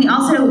schoolers. And we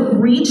also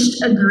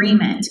reached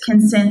agreement,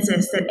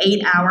 consensus, that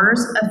 8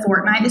 hours of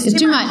Fortnite is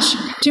too much.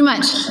 Too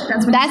much.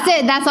 That's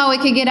it. That's all we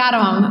could get out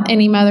of them.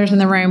 Any mothers in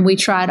the room, we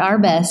tried our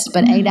best,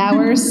 but 8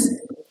 hours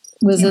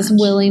was as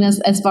willing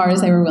as far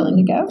as they were willing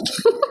to go.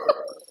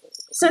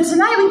 So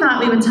tonight we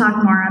thought we would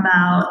talk more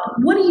about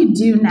what do you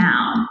do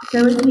now?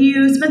 So if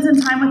you spend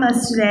some time with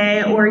us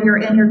today, or you're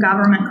in your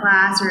government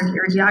class, or if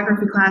you're a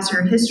geography class or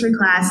a history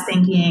class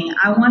thinking,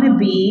 I want to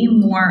be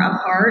more a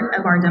part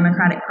of our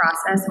democratic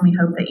process, and we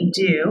hope that you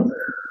do,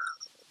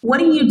 what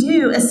do you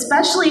do,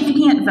 especially if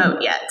you can't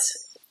vote yet?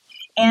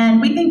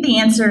 And we think the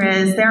answer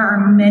is there are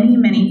many,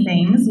 many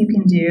things you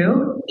can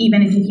do,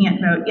 even if you can't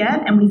vote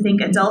yet. And we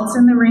think adults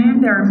in the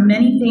room, there are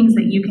many things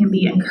that you can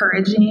be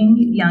encouraging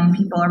young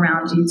people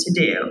around you to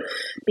do.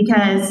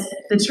 Because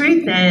the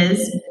truth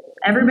is,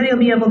 everybody will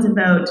be able to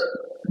vote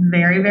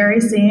very,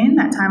 very soon.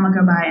 That time will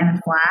go by in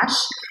a flash.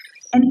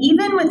 And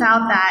even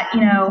without that,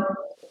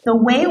 the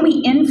way we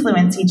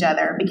influence each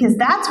other, because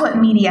that's what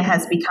media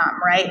has become,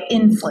 right?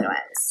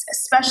 Influence,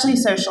 especially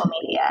social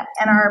media,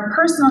 and our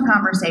personal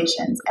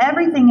conversations.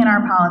 Everything in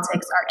our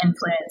politics are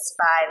influenced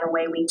by the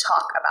way we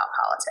talk about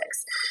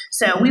politics.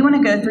 So we want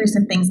to go through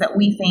some things that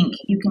we think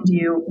you can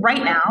do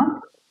right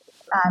now,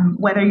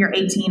 whether you're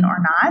 18 or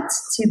not,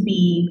 to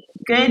be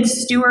good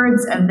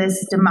stewards of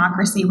this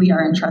democracy we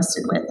are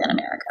entrusted with in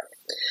America.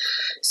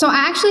 So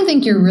I actually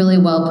think you're really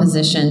well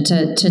positioned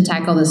to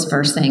tackle this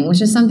first thing,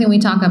 which is something we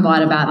talk a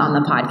lot about on the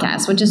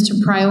podcast, which is to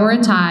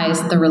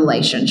prioritize the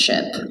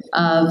relationship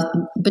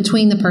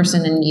between the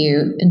person and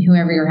you and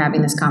whoever you're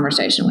having this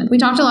conversation with. We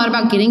talked a lot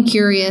about getting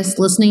curious,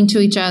 listening to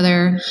each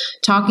other,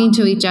 talking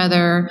to each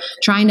other,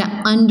 trying to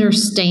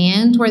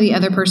understand where the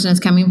other person is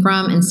coming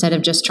from instead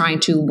of just trying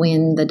to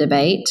win the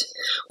debate.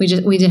 We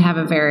did have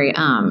a very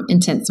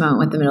intense moment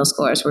with the middle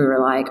schoolers where we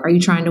were like, are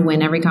you trying to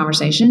win every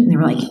conversation? And they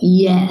were like,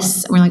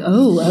 yes. And we're like,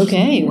 oh,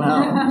 okay,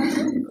 well,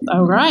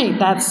 all right.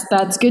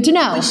 That's good to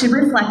know. We should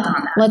reflect on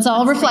that. Let's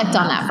all reflect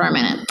on that for a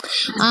minute.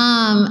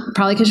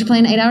 Probably because you're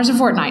playing 8 hours of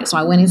Fortnite, so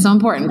why winning is so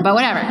important, but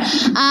whatever.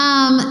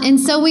 And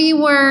so we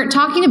were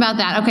talking about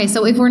that. Okay,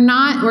 so if we're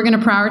not, we're going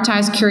to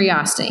prioritize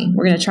curiosity.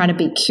 We're going to try to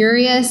be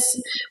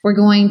curious. We're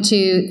going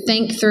to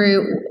think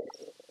through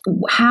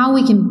how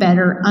we can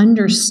better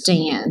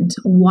understand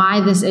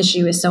why this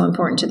issue is so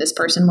important to this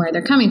person, where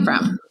they're coming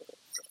from.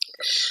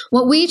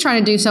 What we try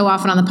to do so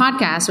often on the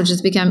podcast, which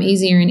has become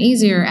easier and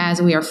easier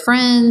as we are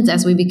friends,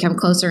 as we become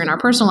closer in our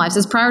personal lives,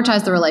 is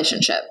prioritize the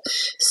relationship.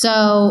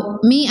 So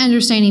me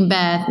understanding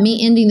Beth,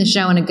 me ending the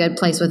show in a good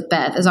place with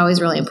Beth is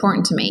always really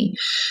important to me.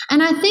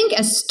 And I think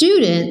as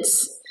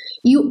students,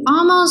 you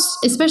almost,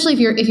 especially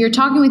if you're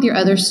talking with the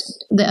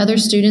other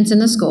students in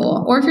the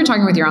school, or if you're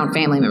talking with your own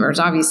family members,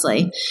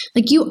 obviously,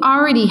 like you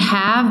already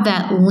have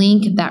that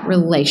link, that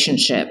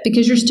relationship,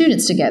 because you're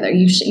students together.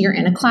 You're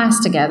in a class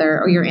together,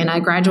 or you're in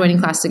a graduating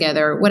class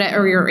together, or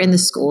whatever, or you're in the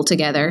school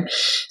together.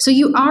 So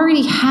you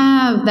already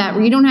have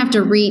that. You don't have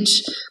to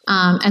reach,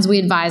 as we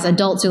advise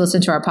adults who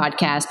listen to our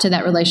podcast, to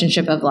that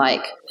relationship of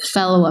like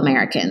fellow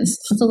Americans.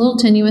 It's a little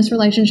tenuous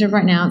relationship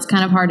right now. It's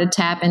kind of hard to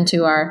tap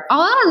into I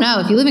don't know,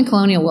 if you live in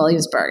Colonial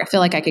Williamsburg, I feel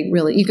like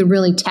you could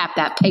really tap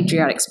that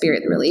patriotic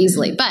spirit really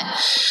easily. But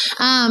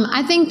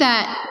I think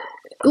that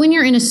when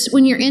you're in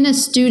a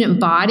student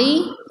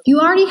body, you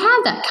already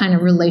have that kind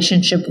of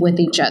relationship with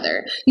each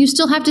other. You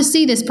still have to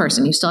see this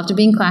person. You still have to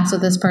be in class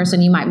with this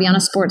person. You might be on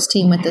a sports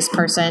team with this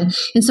person.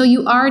 And so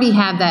you already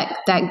have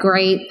that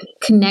great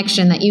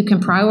connection that you can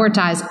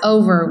prioritize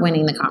over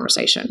winning the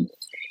conversation.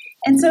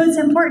 And so it's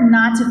important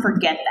not to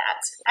forget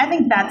that. I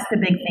think that's the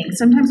big thing.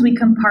 Sometimes we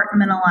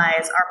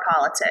compartmentalize our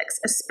politics,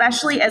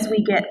 especially as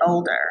we get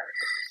older.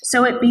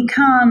 So it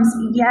becomes,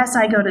 yes,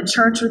 I go to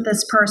church with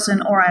this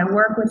person, or I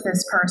work with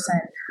this person,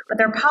 but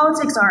their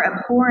politics are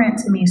abhorrent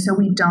to me, so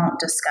we don't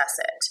discuss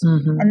it.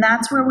 Mm-hmm. And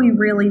that's where we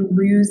really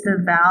lose the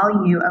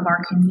value of our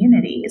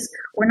communities.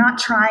 We're not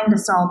trying to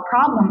solve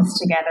problems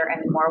together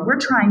anymore. We're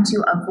trying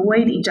to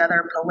avoid each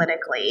other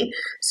politically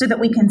so that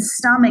we can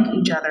stomach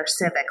each other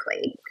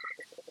civically.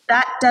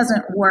 That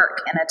doesn't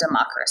work in a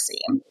democracy.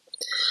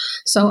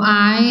 So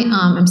I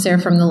am Sarah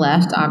from the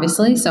left,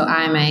 obviously. So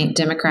I'm a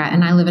Democrat,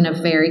 and I live in a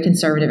very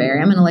conservative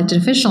area. I'm an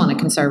elected official in a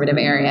conservative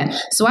area.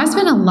 So I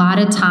spend a lot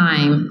of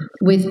time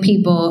with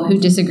people who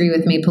disagree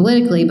with me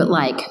politically, but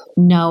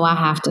know I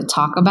have to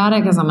talk about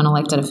it because I'm an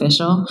elected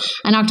official.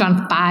 I knocked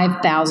on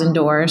 5,000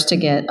 doors to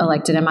get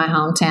elected in my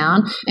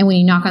hometown. And when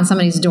you knock on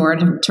somebody's door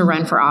to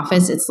run for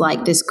office, it's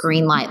like this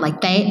green light.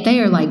 They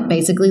are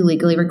basically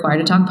legally required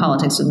to talk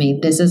politics with me.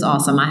 This is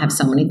awesome. I have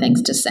so many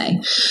things to say.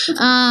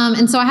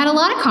 And so I had a a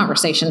lot of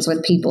conversations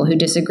with people who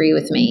disagree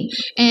with me.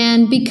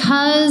 And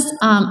because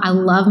I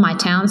love my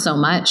town so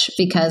much,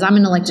 because I'm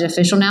an elected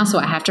official now, so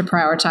I have to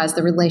prioritize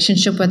the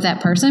relationship with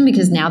that person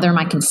because now they're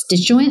my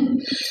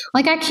constituent.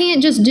 Like, I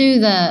can't just do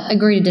the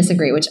agree to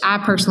disagree, which I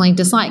personally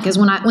dislike. Because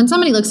when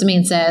somebody looks at me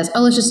and says,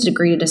 oh, let's just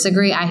agree to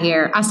disagree,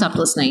 I stopped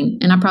listening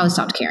and I probably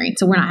stopped caring.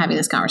 So we're not having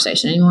this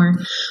conversation anymore,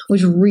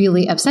 which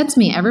really upsets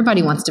me.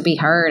 Everybody wants to be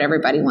heard.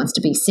 Everybody wants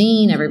to be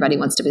seen. Everybody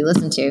wants to be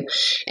listened to.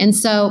 And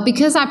so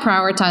because I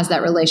prioritize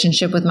that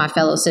relationship with my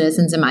fellow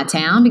citizens in my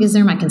town, because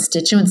they're my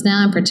constituents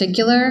now in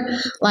particular,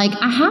 like,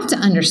 I have to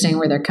understand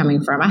where they're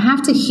coming from. I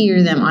have to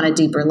hear them on a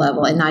deeper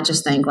level and not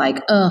just think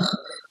like,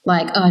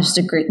 I just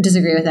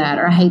disagree with that,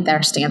 or I hate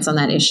their stance on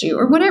that issue,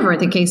 or whatever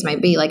the case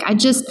might be. Like,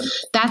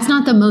 that's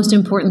not the most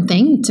important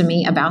thing to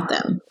me about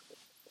them.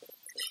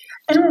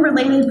 And a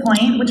related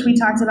point, which we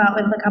talked about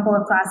with a couple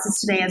of classes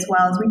today as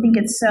well, is we think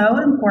it's so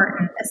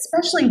important,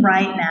 especially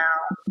right now,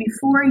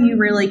 before you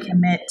really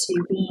commit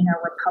to being a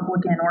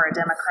Republican or a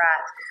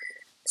Democrat,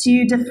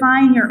 to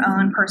define your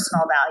own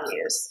personal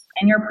values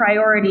and your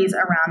priorities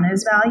around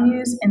those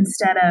values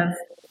instead of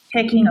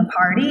picking a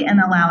party and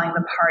allowing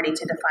the party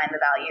to define the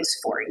values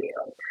for you.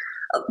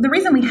 The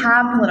reason we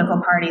have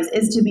political parties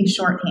is to be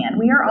shorthand.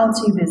 We are all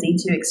too busy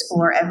to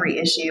explore every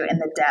issue in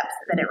the depth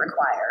that it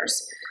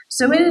requires.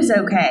 So it is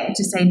okay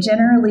to say,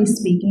 generally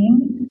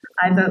speaking,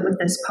 I vote with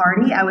this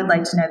party. I would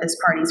like to know this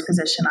party's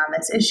position on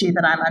this issue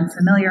that I'm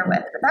unfamiliar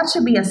with. But that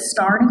should be a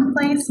starting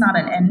place, not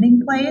an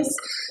ending place.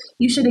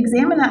 You should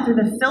examine that through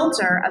the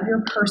filter of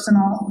your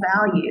personal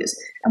values.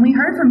 And we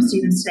heard from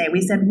students today.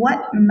 We said,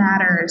 what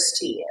matters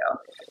to you?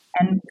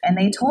 And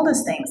they told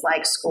us things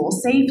like school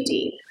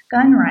safety,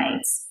 gun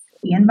rights,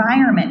 the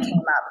environment came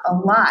up a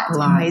lot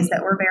in ways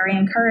that were very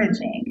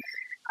encouraging.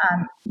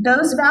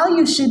 Those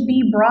values should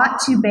be brought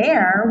to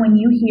bear when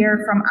you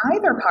hear from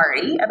either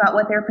party about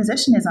what their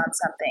position is on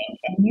something.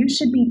 And you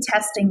should be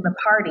testing the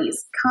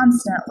parties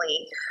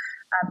constantly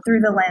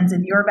through the lens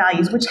of your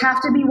values, which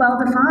have to be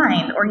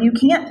well-defined, or you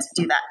can't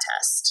do that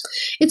test.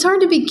 It's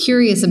hard to be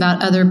curious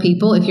about other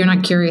people if you're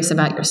not curious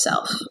about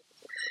yourself.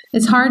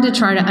 It's hard to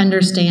try to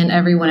understand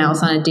everyone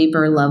else on a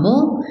deeper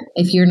level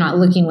if you're not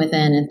looking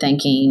within and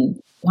thinking,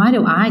 why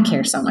do I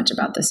care so much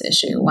about this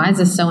issue? Why is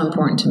this so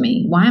important to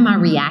me? Why am I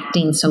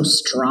reacting so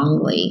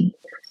strongly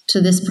to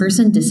this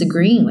person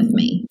disagreeing with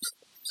me?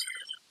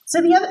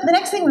 So the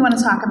next thing we want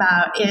to talk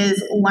about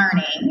is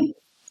learning.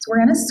 So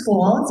we're in a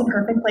school. It's a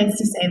perfect place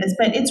to say this,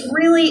 but it's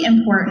really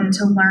important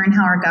to learn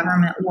how our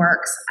government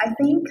works. I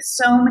think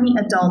so many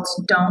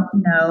adults don't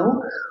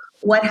know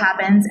what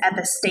happens at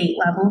the state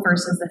level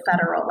versus the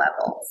federal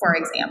level, for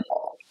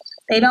example.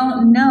 They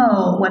don't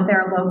know what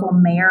their local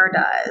mayor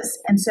does.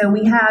 And so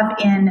we have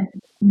in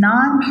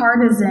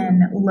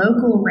nonpartisan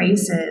local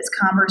races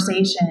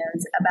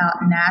conversations about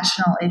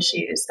national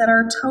issues that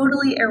are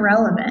totally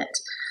irrelevant.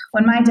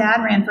 When my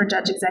dad ran for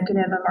judge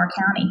executive of our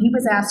county, he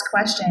was asked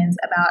questions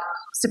about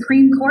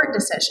Supreme Court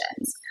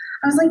decisions.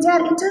 I was like,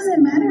 Dad, it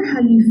doesn't matter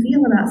how you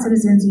feel about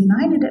Citizens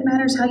United. It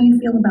matters how you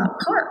feel about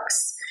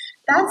parks.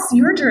 That's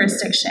your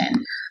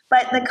jurisdiction.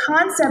 But the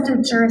concept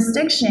of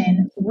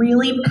jurisdiction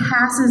really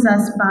passes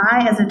us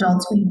by as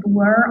adults. We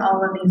blur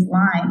all of these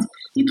lines.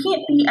 You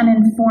can't be an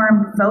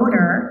informed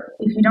voter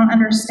if you don't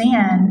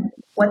understand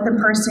what the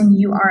person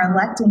you are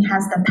electing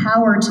has the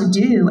power to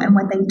do and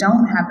what they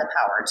don't have the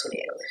power to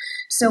do.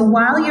 So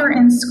while you're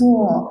in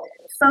school,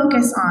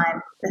 focus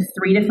on the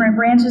 3 different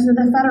branches of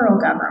the federal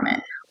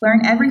government.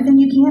 Learn everything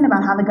you can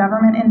about how the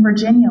government in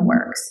Virginia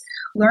works.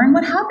 Learn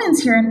what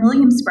happens here in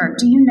Williamsburg.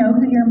 Do you know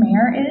who your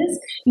mayor is?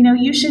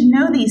 You should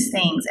know these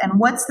things. And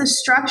what's the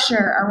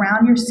structure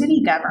around your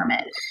city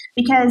government?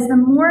 Because the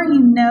more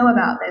you know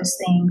about those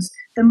things,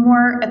 the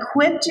more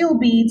equipped you'll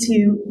be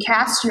to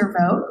cast your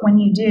vote when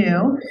you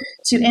do,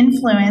 to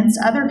influence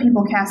other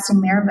people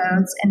casting their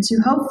votes, and to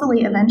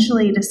hopefully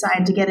eventually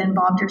decide to get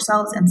involved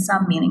yourselves in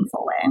some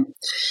meaningful way.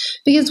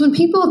 Because when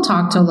people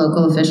talk to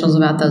local officials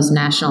about those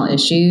national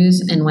issues,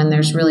 and when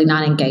there's really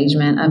not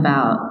engagement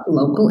about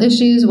local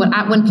issues,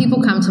 when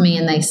people come to me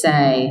and they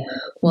say,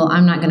 well,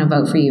 I'm not going to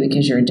vote for you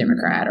because you're a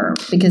Democrat or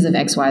because of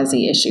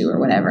XYZ issue or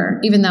whatever,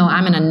 even though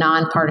I'm in a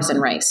nonpartisan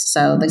race.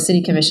 So the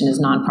city commission is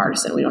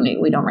nonpartisan.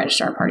 We don't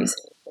register our parties.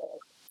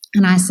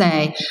 And I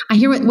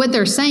hear what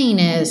they're saying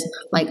is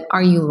like,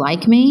 are you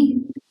like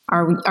me?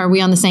 Are we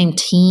on the same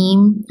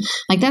team?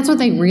 Like, that's what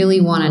they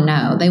really want to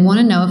know. They want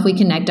to know if we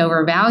connect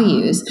over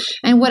values.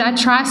 And what I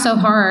try so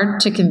hard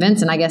to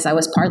convince, and I guess I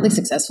was partly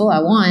successful, I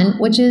won,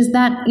 which is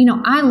that,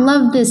 I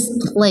love this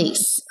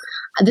place.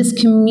 This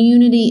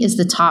community is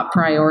the top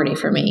priority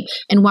for me.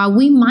 And while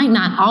we might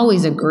not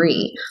always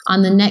agree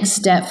on the next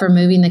step for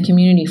moving the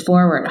community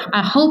forward,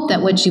 I hope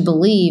that what you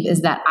believe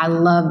is that I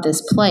love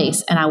this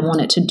place and I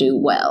want it to do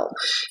well.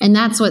 And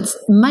that's what's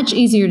much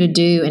easier to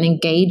do and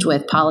engage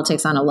with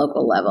politics on a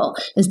local level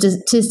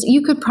is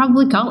you could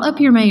probably call up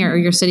your mayor or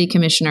your city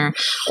commissioner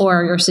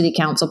or your city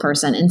council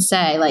person and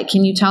say, like,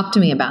 can you talk to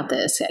me about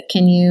this?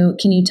 Can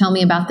you tell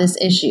me about this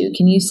issue?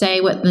 Can you say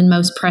what the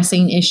most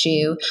pressing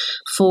issue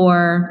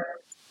for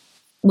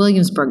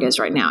Williamsburg is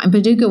right now. In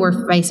Paducah,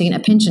 we're facing a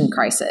pension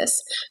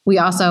crisis. We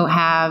also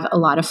have a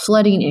lot of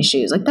flooding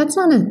issues. Like that's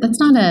not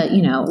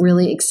a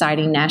really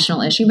exciting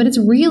national issue, but it's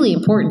really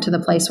important to the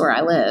place where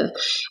I live.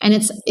 And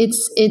it's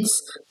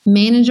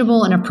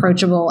manageable and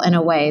approachable in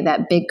a way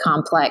that big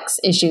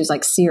complex issues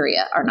like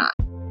Syria are not.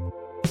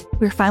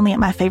 We're finally at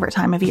my favorite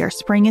time of year.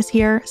 Spring is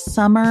here.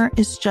 Summer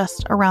is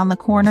just around the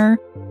corner.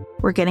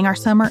 We're getting our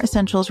summer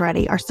essentials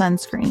ready, our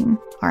sunscreen,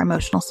 our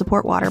emotional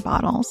support water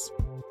bottles,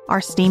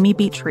 our steamy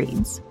beach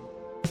reads.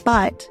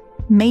 But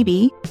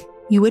maybe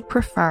you would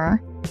prefer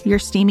your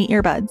steamy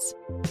earbuds.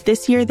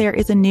 This year, there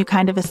is a new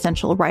kind of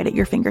essential right at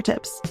your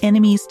fingertips.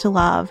 Enemies to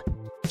love,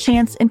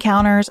 chance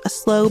encounters, a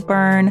slow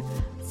burn,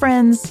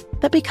 friends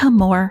that become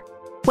more.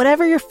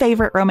 Whatever your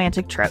favorite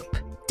romantic trope,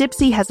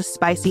 Dipsea has a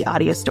spicy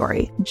audio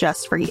story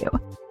just for you.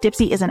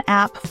 Dipsea is an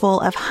app full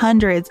of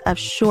hundreds of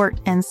short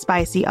and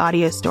spicy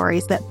audio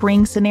stories that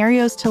bring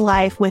scenarios to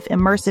life with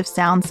immersive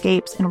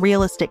soundscapes and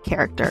realistic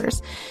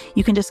characters.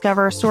 You can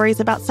discover stories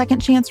about second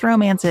chance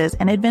romances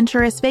and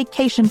adventurous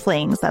vacation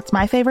flings. That's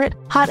my favorite.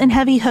 Hot and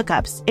heavy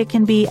hookups. It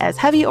can be as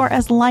heavy or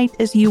as light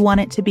as you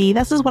want it to be.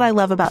 This is what I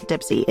love about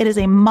Dipsea. It is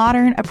a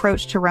modern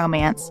approach to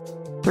romance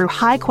through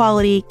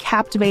high-quality,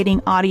 captivating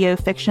audio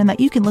fiction that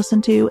you can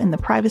listen to in the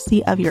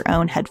privacy of your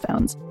own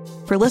headphones.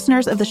 For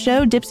listeners of the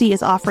show, Dipsea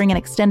is offering an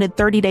extended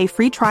 30-day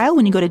free trial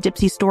when you go to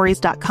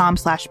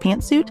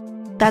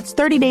dipseastories.com/pantsuit. That's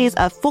 30 days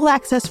of full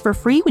access for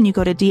free when you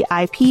go to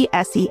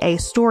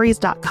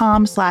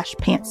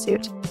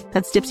dipseastories.com/pantsuit.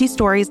 That's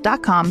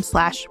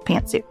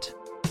dipseastories.com/pantsuit.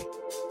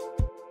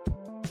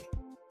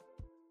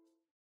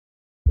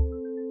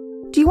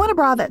 Do you want a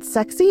bra that's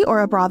sexy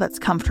or a bra that's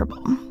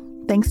comfortable?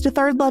 Thanks to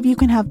Third Love, you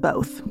can have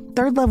both.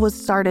 Third Love was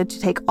started to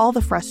take all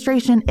the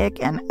frustration,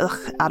 ick, and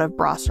out of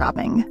bra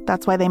shopping.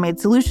 That's why they made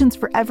solutions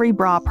for every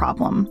bra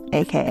problem,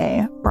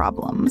 aka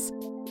problems.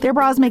 Their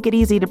bras make it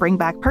easy to bring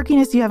back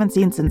perkiness you haven't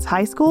seen since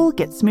high school,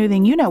 get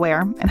smoothing you know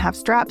where, and have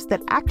straps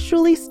that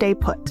actually stay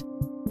put.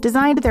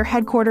 Designed at their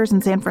headquarters in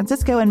San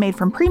Francisco and made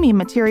from premium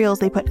materials,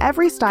 they put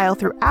every style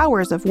through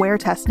hours of wear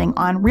testing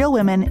on real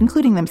women,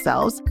 including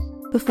themselves,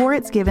 before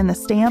it's given the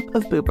stamp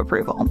of boob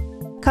approval.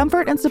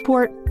 Comfort and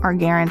support are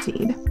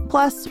guaranteed.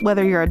 Plus,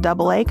 whether you're a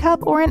AA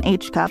cup or an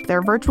H cup,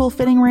 their virtual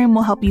fitting room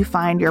will help you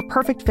find your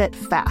perfect fit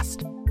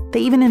fast.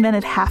 They even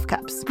invented half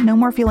cups. No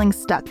more feeling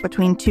stuck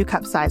between two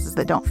cup sizes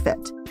that don't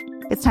fit.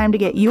 It's time to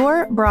get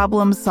your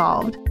problem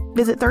solved.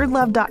 Visit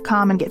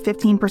thirdlove.com and get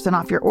 15%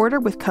 off your order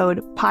with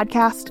code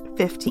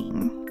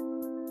PODCAST15.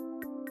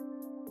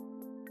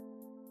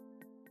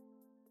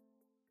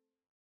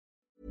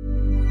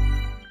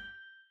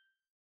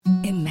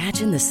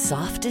 Imagine the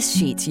softest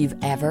sheets you've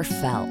ever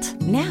felt.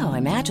 Now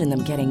imagine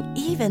them getting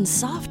even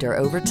softer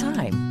over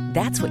time.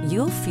 That's what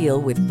you'll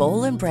feel with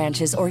Boll &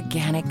 Branch's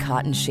organic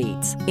cotton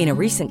sheets. In a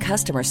recent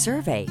customer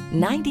survey,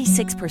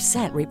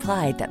 96%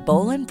 replied that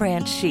Boll &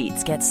 Branch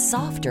sheets get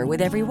softer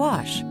with every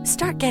wash.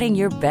 Start getting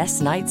your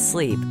best night's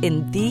sleep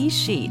in these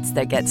sheets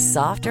that get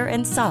softer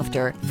and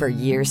softer for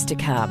years to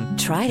come.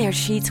 Try their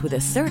sheets with a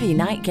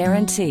 30-night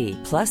guarantee.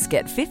 Plus,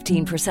 get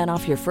 15%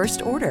 off your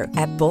first order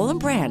at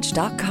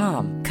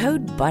bollandbranch.com.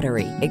 Code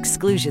BUTTERY.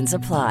 Exclusions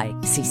apply.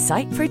 See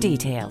site for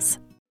details.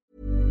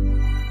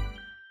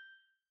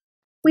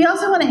 We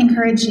also want to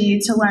encourage you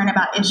to learn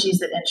about issues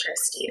that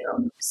interest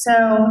you.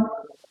 So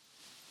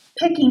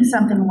picking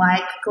something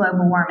like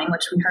global warming,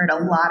 which we heard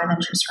a lot of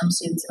interest from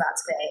students about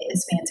today,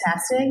 is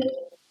fantastic.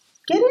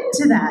 Get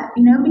into that,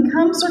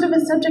 become sort of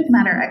a subject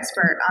matter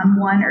expert on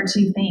one or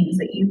two things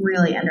that you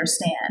really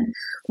understand.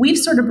 We've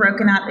sort of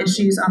broken out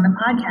issues on the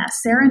podcast.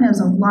 Sarah knows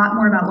a lot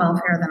more about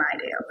welfare than I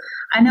do.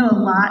 I know a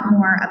lot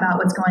more about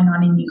what's going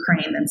on in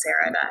Ukraine than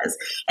Sarah does.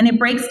 And it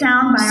breaks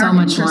down by our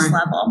interest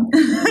level.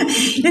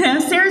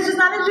 Sarah's just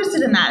not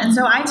interested in that. And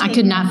so I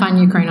could not find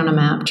Ukraine on a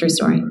map. True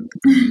story.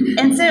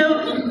 And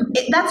so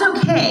that's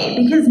okay,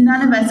 because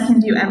none of us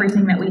can do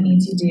everything that we need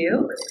to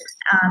do.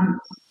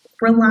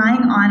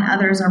 Relying on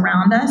others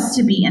around us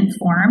to be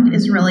informed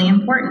is really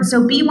important.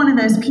 So be one of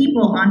those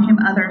people on whom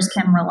others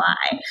can rely.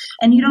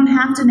 And you don't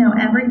have to know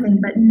everything,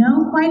 but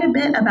know quite a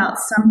bit about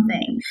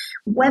something,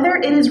 whether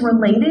it is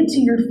related to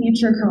your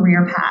future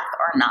career path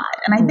or not.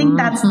 And I think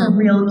that's the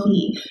real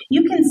key.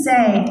 You can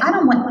say, I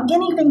don't want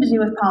anything to do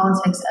with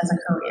politics as a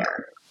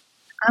career.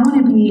 I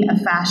want to be a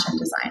fashion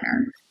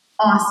designer.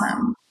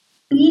 Awesome.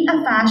 Be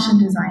a fashion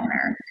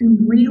designer who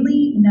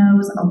really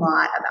knows a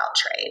lot about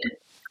trade.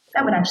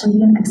 That would actually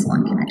be an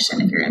excellent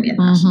connection if you're going to be a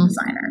fashion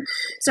designer.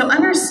 So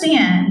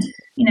understand,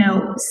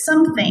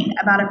 something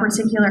about a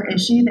particular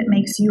issue that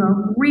makes you a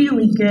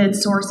really good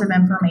source of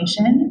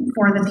information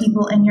for the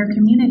people in your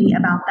community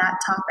about that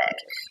topic.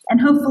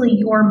 And hopefully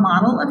your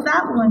model of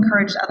that will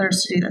encourage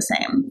others to do the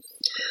same.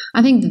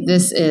 I think that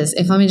this is,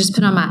 if let me just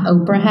put on my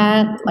Oprah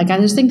hat, I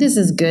just think this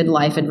is good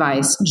life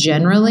advice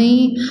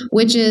generally,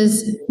 which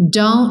is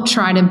don't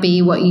try to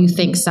be what you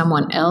think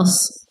someone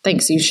else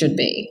thinks you should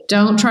be.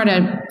 Don't try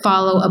to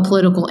follow a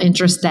political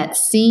interest that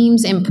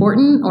seems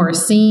important or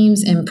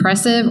seems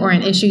impressive, or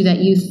an issue that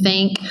you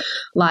think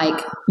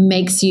like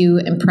makes you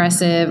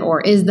impressive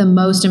or is the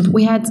most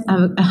we had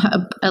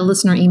a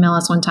listener email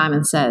us one time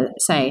and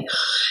say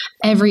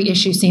every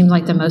issue seemed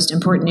like the most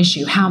important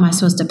issue. How am I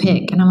supposed to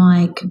pick? And I'm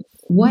like,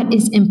 what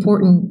is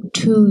important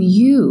to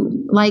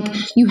you? Like,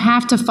 you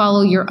have to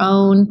follow your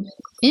own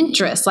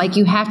interests. Like,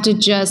 you have to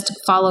just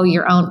follow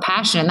your own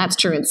passion. And that's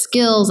true in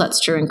skills, that's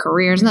true in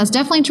careers, and that's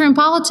definitely true in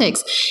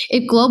politics.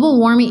 If global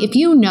warming, if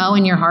you know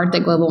in your heart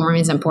that global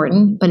warming is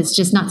important, but it's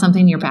just not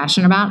something you're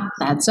passionate about,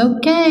 that's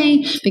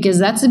okay, because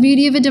that's the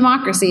beauty of a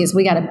democracy is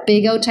we got a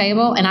big old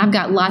table, and I've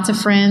got lots of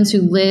friends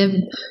who live,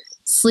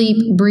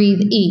 sleep, breathe,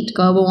 eat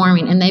global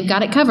warming, and they've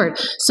got it covered.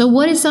 So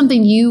what is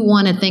something you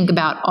want to think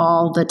about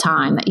all the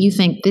time that you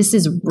think this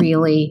is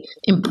really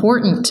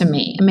important to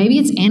me? And maybe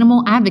it's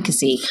animal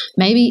advocacy.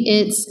 Maybe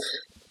it's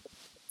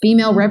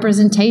female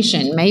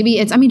representation. Maybe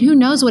it's, who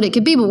knows what it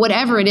could be, but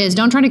whatever it is,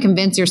 don't try to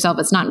convince yourself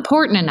it's not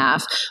important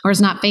enough, or it's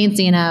not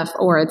fancy enough,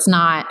 or it's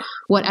not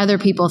what other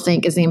people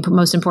think is the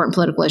most important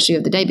political issue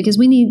of the day, because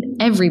we need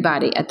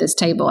everybody at this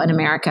table in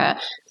America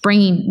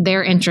bringing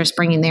their interest,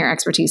 bringing their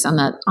expertise on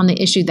the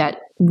issue that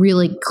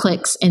really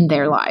clicks in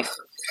their life.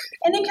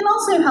 And it can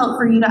also help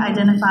for you to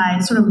identify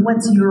sort of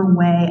what's your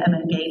way of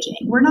engaging.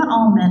 We're not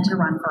all meant to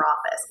run for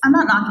office. I'm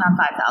not knocking on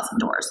 5,000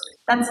 doors.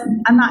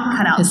 I'm not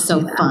cut out. It's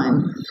so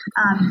fun.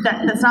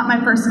 That's not my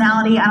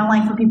personality. I don't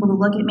like for people to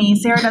look at me.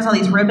 Sarah does all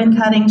these ribbon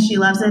cuttings. She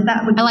loves it.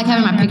 I like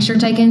having my picture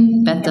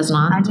taken. Beth does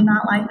not. I do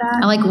not like that.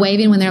 I like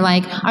waving when they're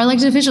like, our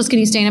elected officials, can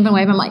you stand up and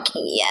wave? I'm like,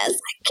 yes,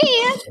 I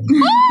can. Yeah.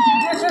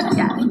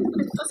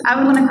 I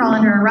would want to crawl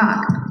under a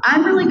rock.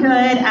 I'm really good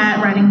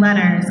at writing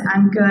letters.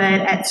 I'm good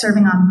at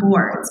serving on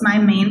boards. My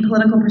main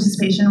political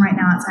participation right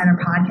now outside our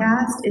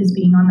podcast is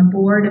being on the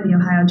board of the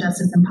Ohio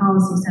Justice and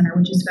Policy Center,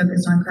 which is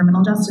focused on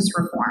criminal justice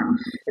reform.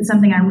 It's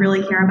something I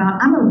really care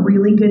about. I'm a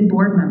really good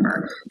board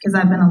member because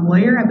I've been a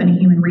lawyer. I've been a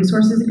human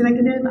resources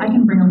executive. I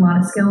can bring a lot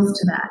of skills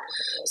to that.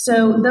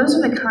 So those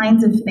are the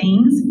kinds of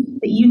things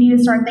that you need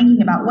to start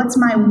thinking about. What's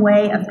my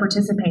way of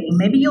participating?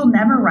 Maybe you'll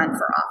never run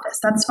for office.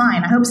 That's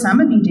fine. I hope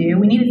some of you do.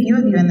 We need a few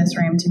of you in this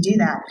room to do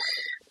that.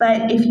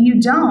 But if you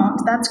don't,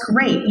 that's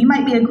great. You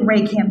might be a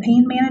great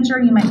campaign manager.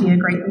 You might be a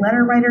great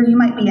letter writer. You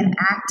might be an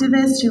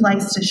activist who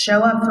likes to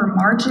show up for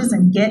marches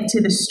and get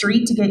to the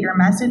street to get your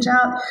message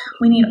out.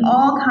 We need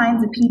all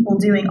kinds of people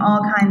doing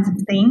all kinds of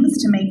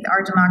things to make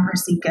our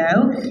democracy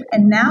go.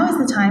 And now is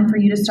the time for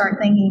you to start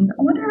thinking,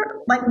 what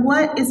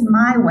is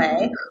my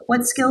way?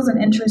 What skills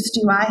and interests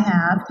do I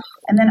have?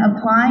 And then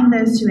applying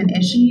those to an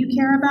issue you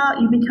care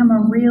about, you become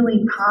a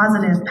really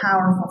positive,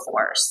 powerful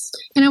force.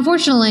 And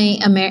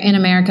unfortunately, in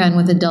America and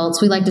with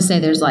adults, we like to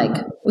say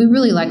we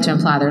really like to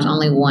imply there's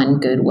only one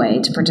good way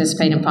to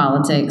participate in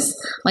politics.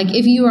 Like,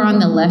 if you are on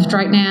the left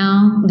right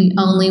now, the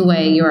only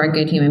way you are a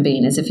good human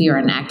being is if you are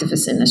an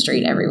activist in the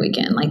street every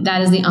weekend. Like,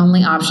 that is the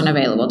only option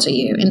available to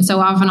you. And so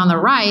often on the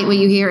right, what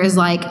you hear is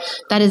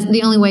that is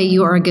the only way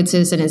you are a good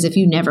citizen is if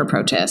you never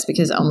protest,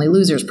 because only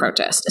losers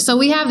protest. So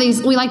we have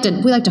these, we like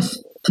to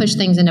push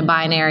things into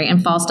binary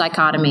and false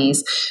dichotomies.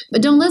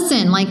 But don't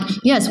listen.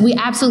 Yes, we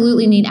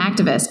absolutely need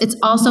activists. It's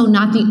also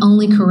not the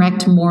only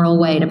correct moral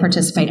way to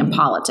participate in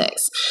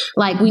politics.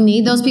 We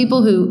need those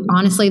people who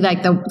honestly, they're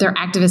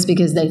activists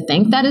because they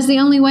think that is the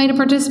only way to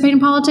participate in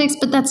politics,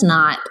 but that's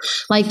not.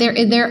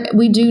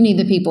 We do need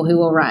the people who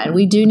will run.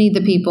 We do need the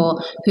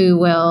people who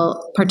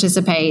will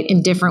participate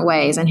in different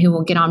ways and who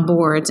will get on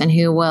boards and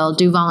who will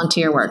do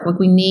volunteer work.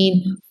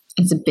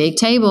 It's a big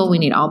table. We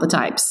need all the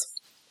types.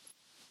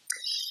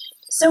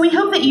 So we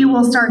hope that you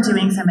will start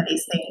doing some of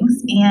these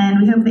things,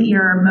 and we hope that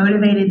you're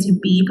motivated to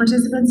be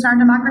participants in our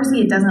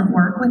democracy. It doesn't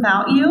work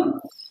without you.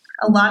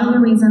 A lot of the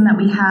reason that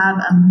we have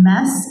a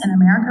mess in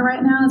America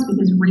right now is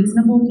because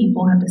reasonable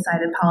people have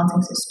decided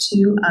politics is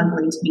too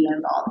ugly to be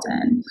involved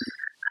in.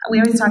 We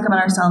always talk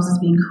about ourselves as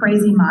being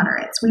crazy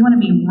moderates. We want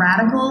to be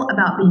radical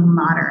about being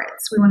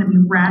moderates. We want to be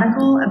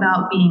radical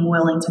about being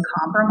willing to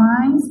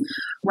compromise,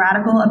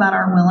 radical about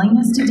our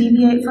willingness to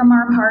deviate from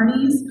our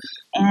parties.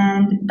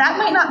 And that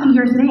might not be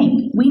your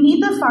thing. We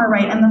need the far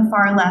right and the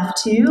far left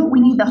too. We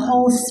need the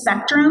whole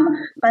spectrum,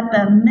 but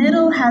the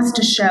middle has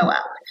to show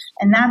up.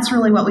 And that's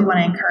really what we want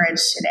to encourage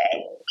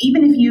today.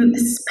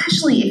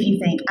 Especially if you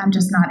think, I'm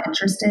just not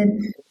interested,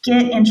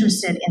 get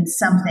interested in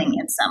something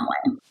in some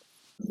way.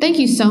 Thank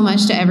you so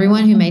much to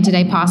everyone who made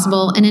today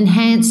possible. An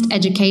enhanced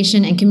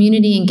education and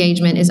community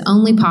engagement is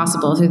only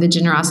possible through the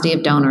generosity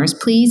of donors.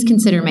 Please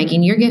consider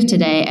making your gift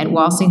today at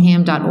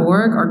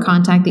walsingham.org or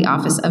contact the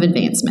Office of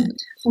Advancement.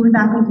 We'll be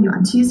back with you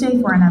on Tuesday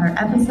for another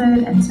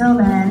episode. Until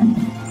then,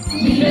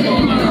 see you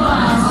in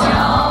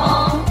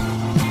y'all.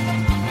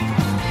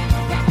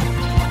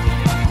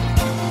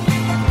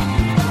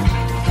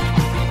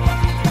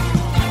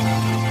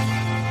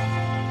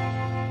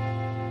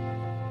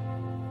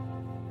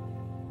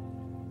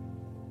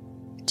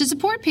 To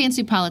support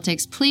Pantsuit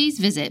Politics, please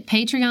visit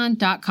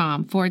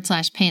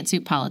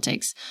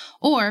patreon.com/pantsuitpolitics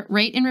or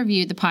rate and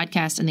review the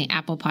podcast in the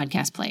Apple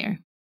Podcast Player.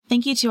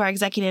 Thank you to our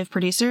executive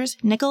producers,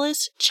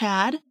 Nicholas,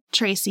 Chad,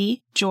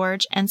 Tracy,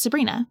 George, and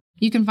Sabrina.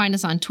 You can find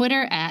us on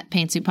Twitter at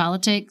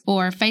PantsuitPolitics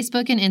or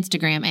Facebook and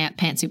Instagram at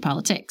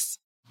PantsuitPolitics.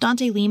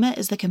 Dante Lima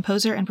is the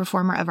composer and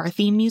performer of our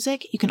theme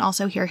music. You can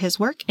also hear his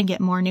work and get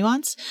more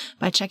nuance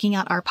by checking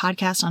out our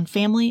podcast on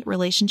family,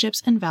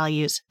 relationships, and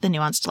values, The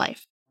Nuanced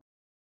Life.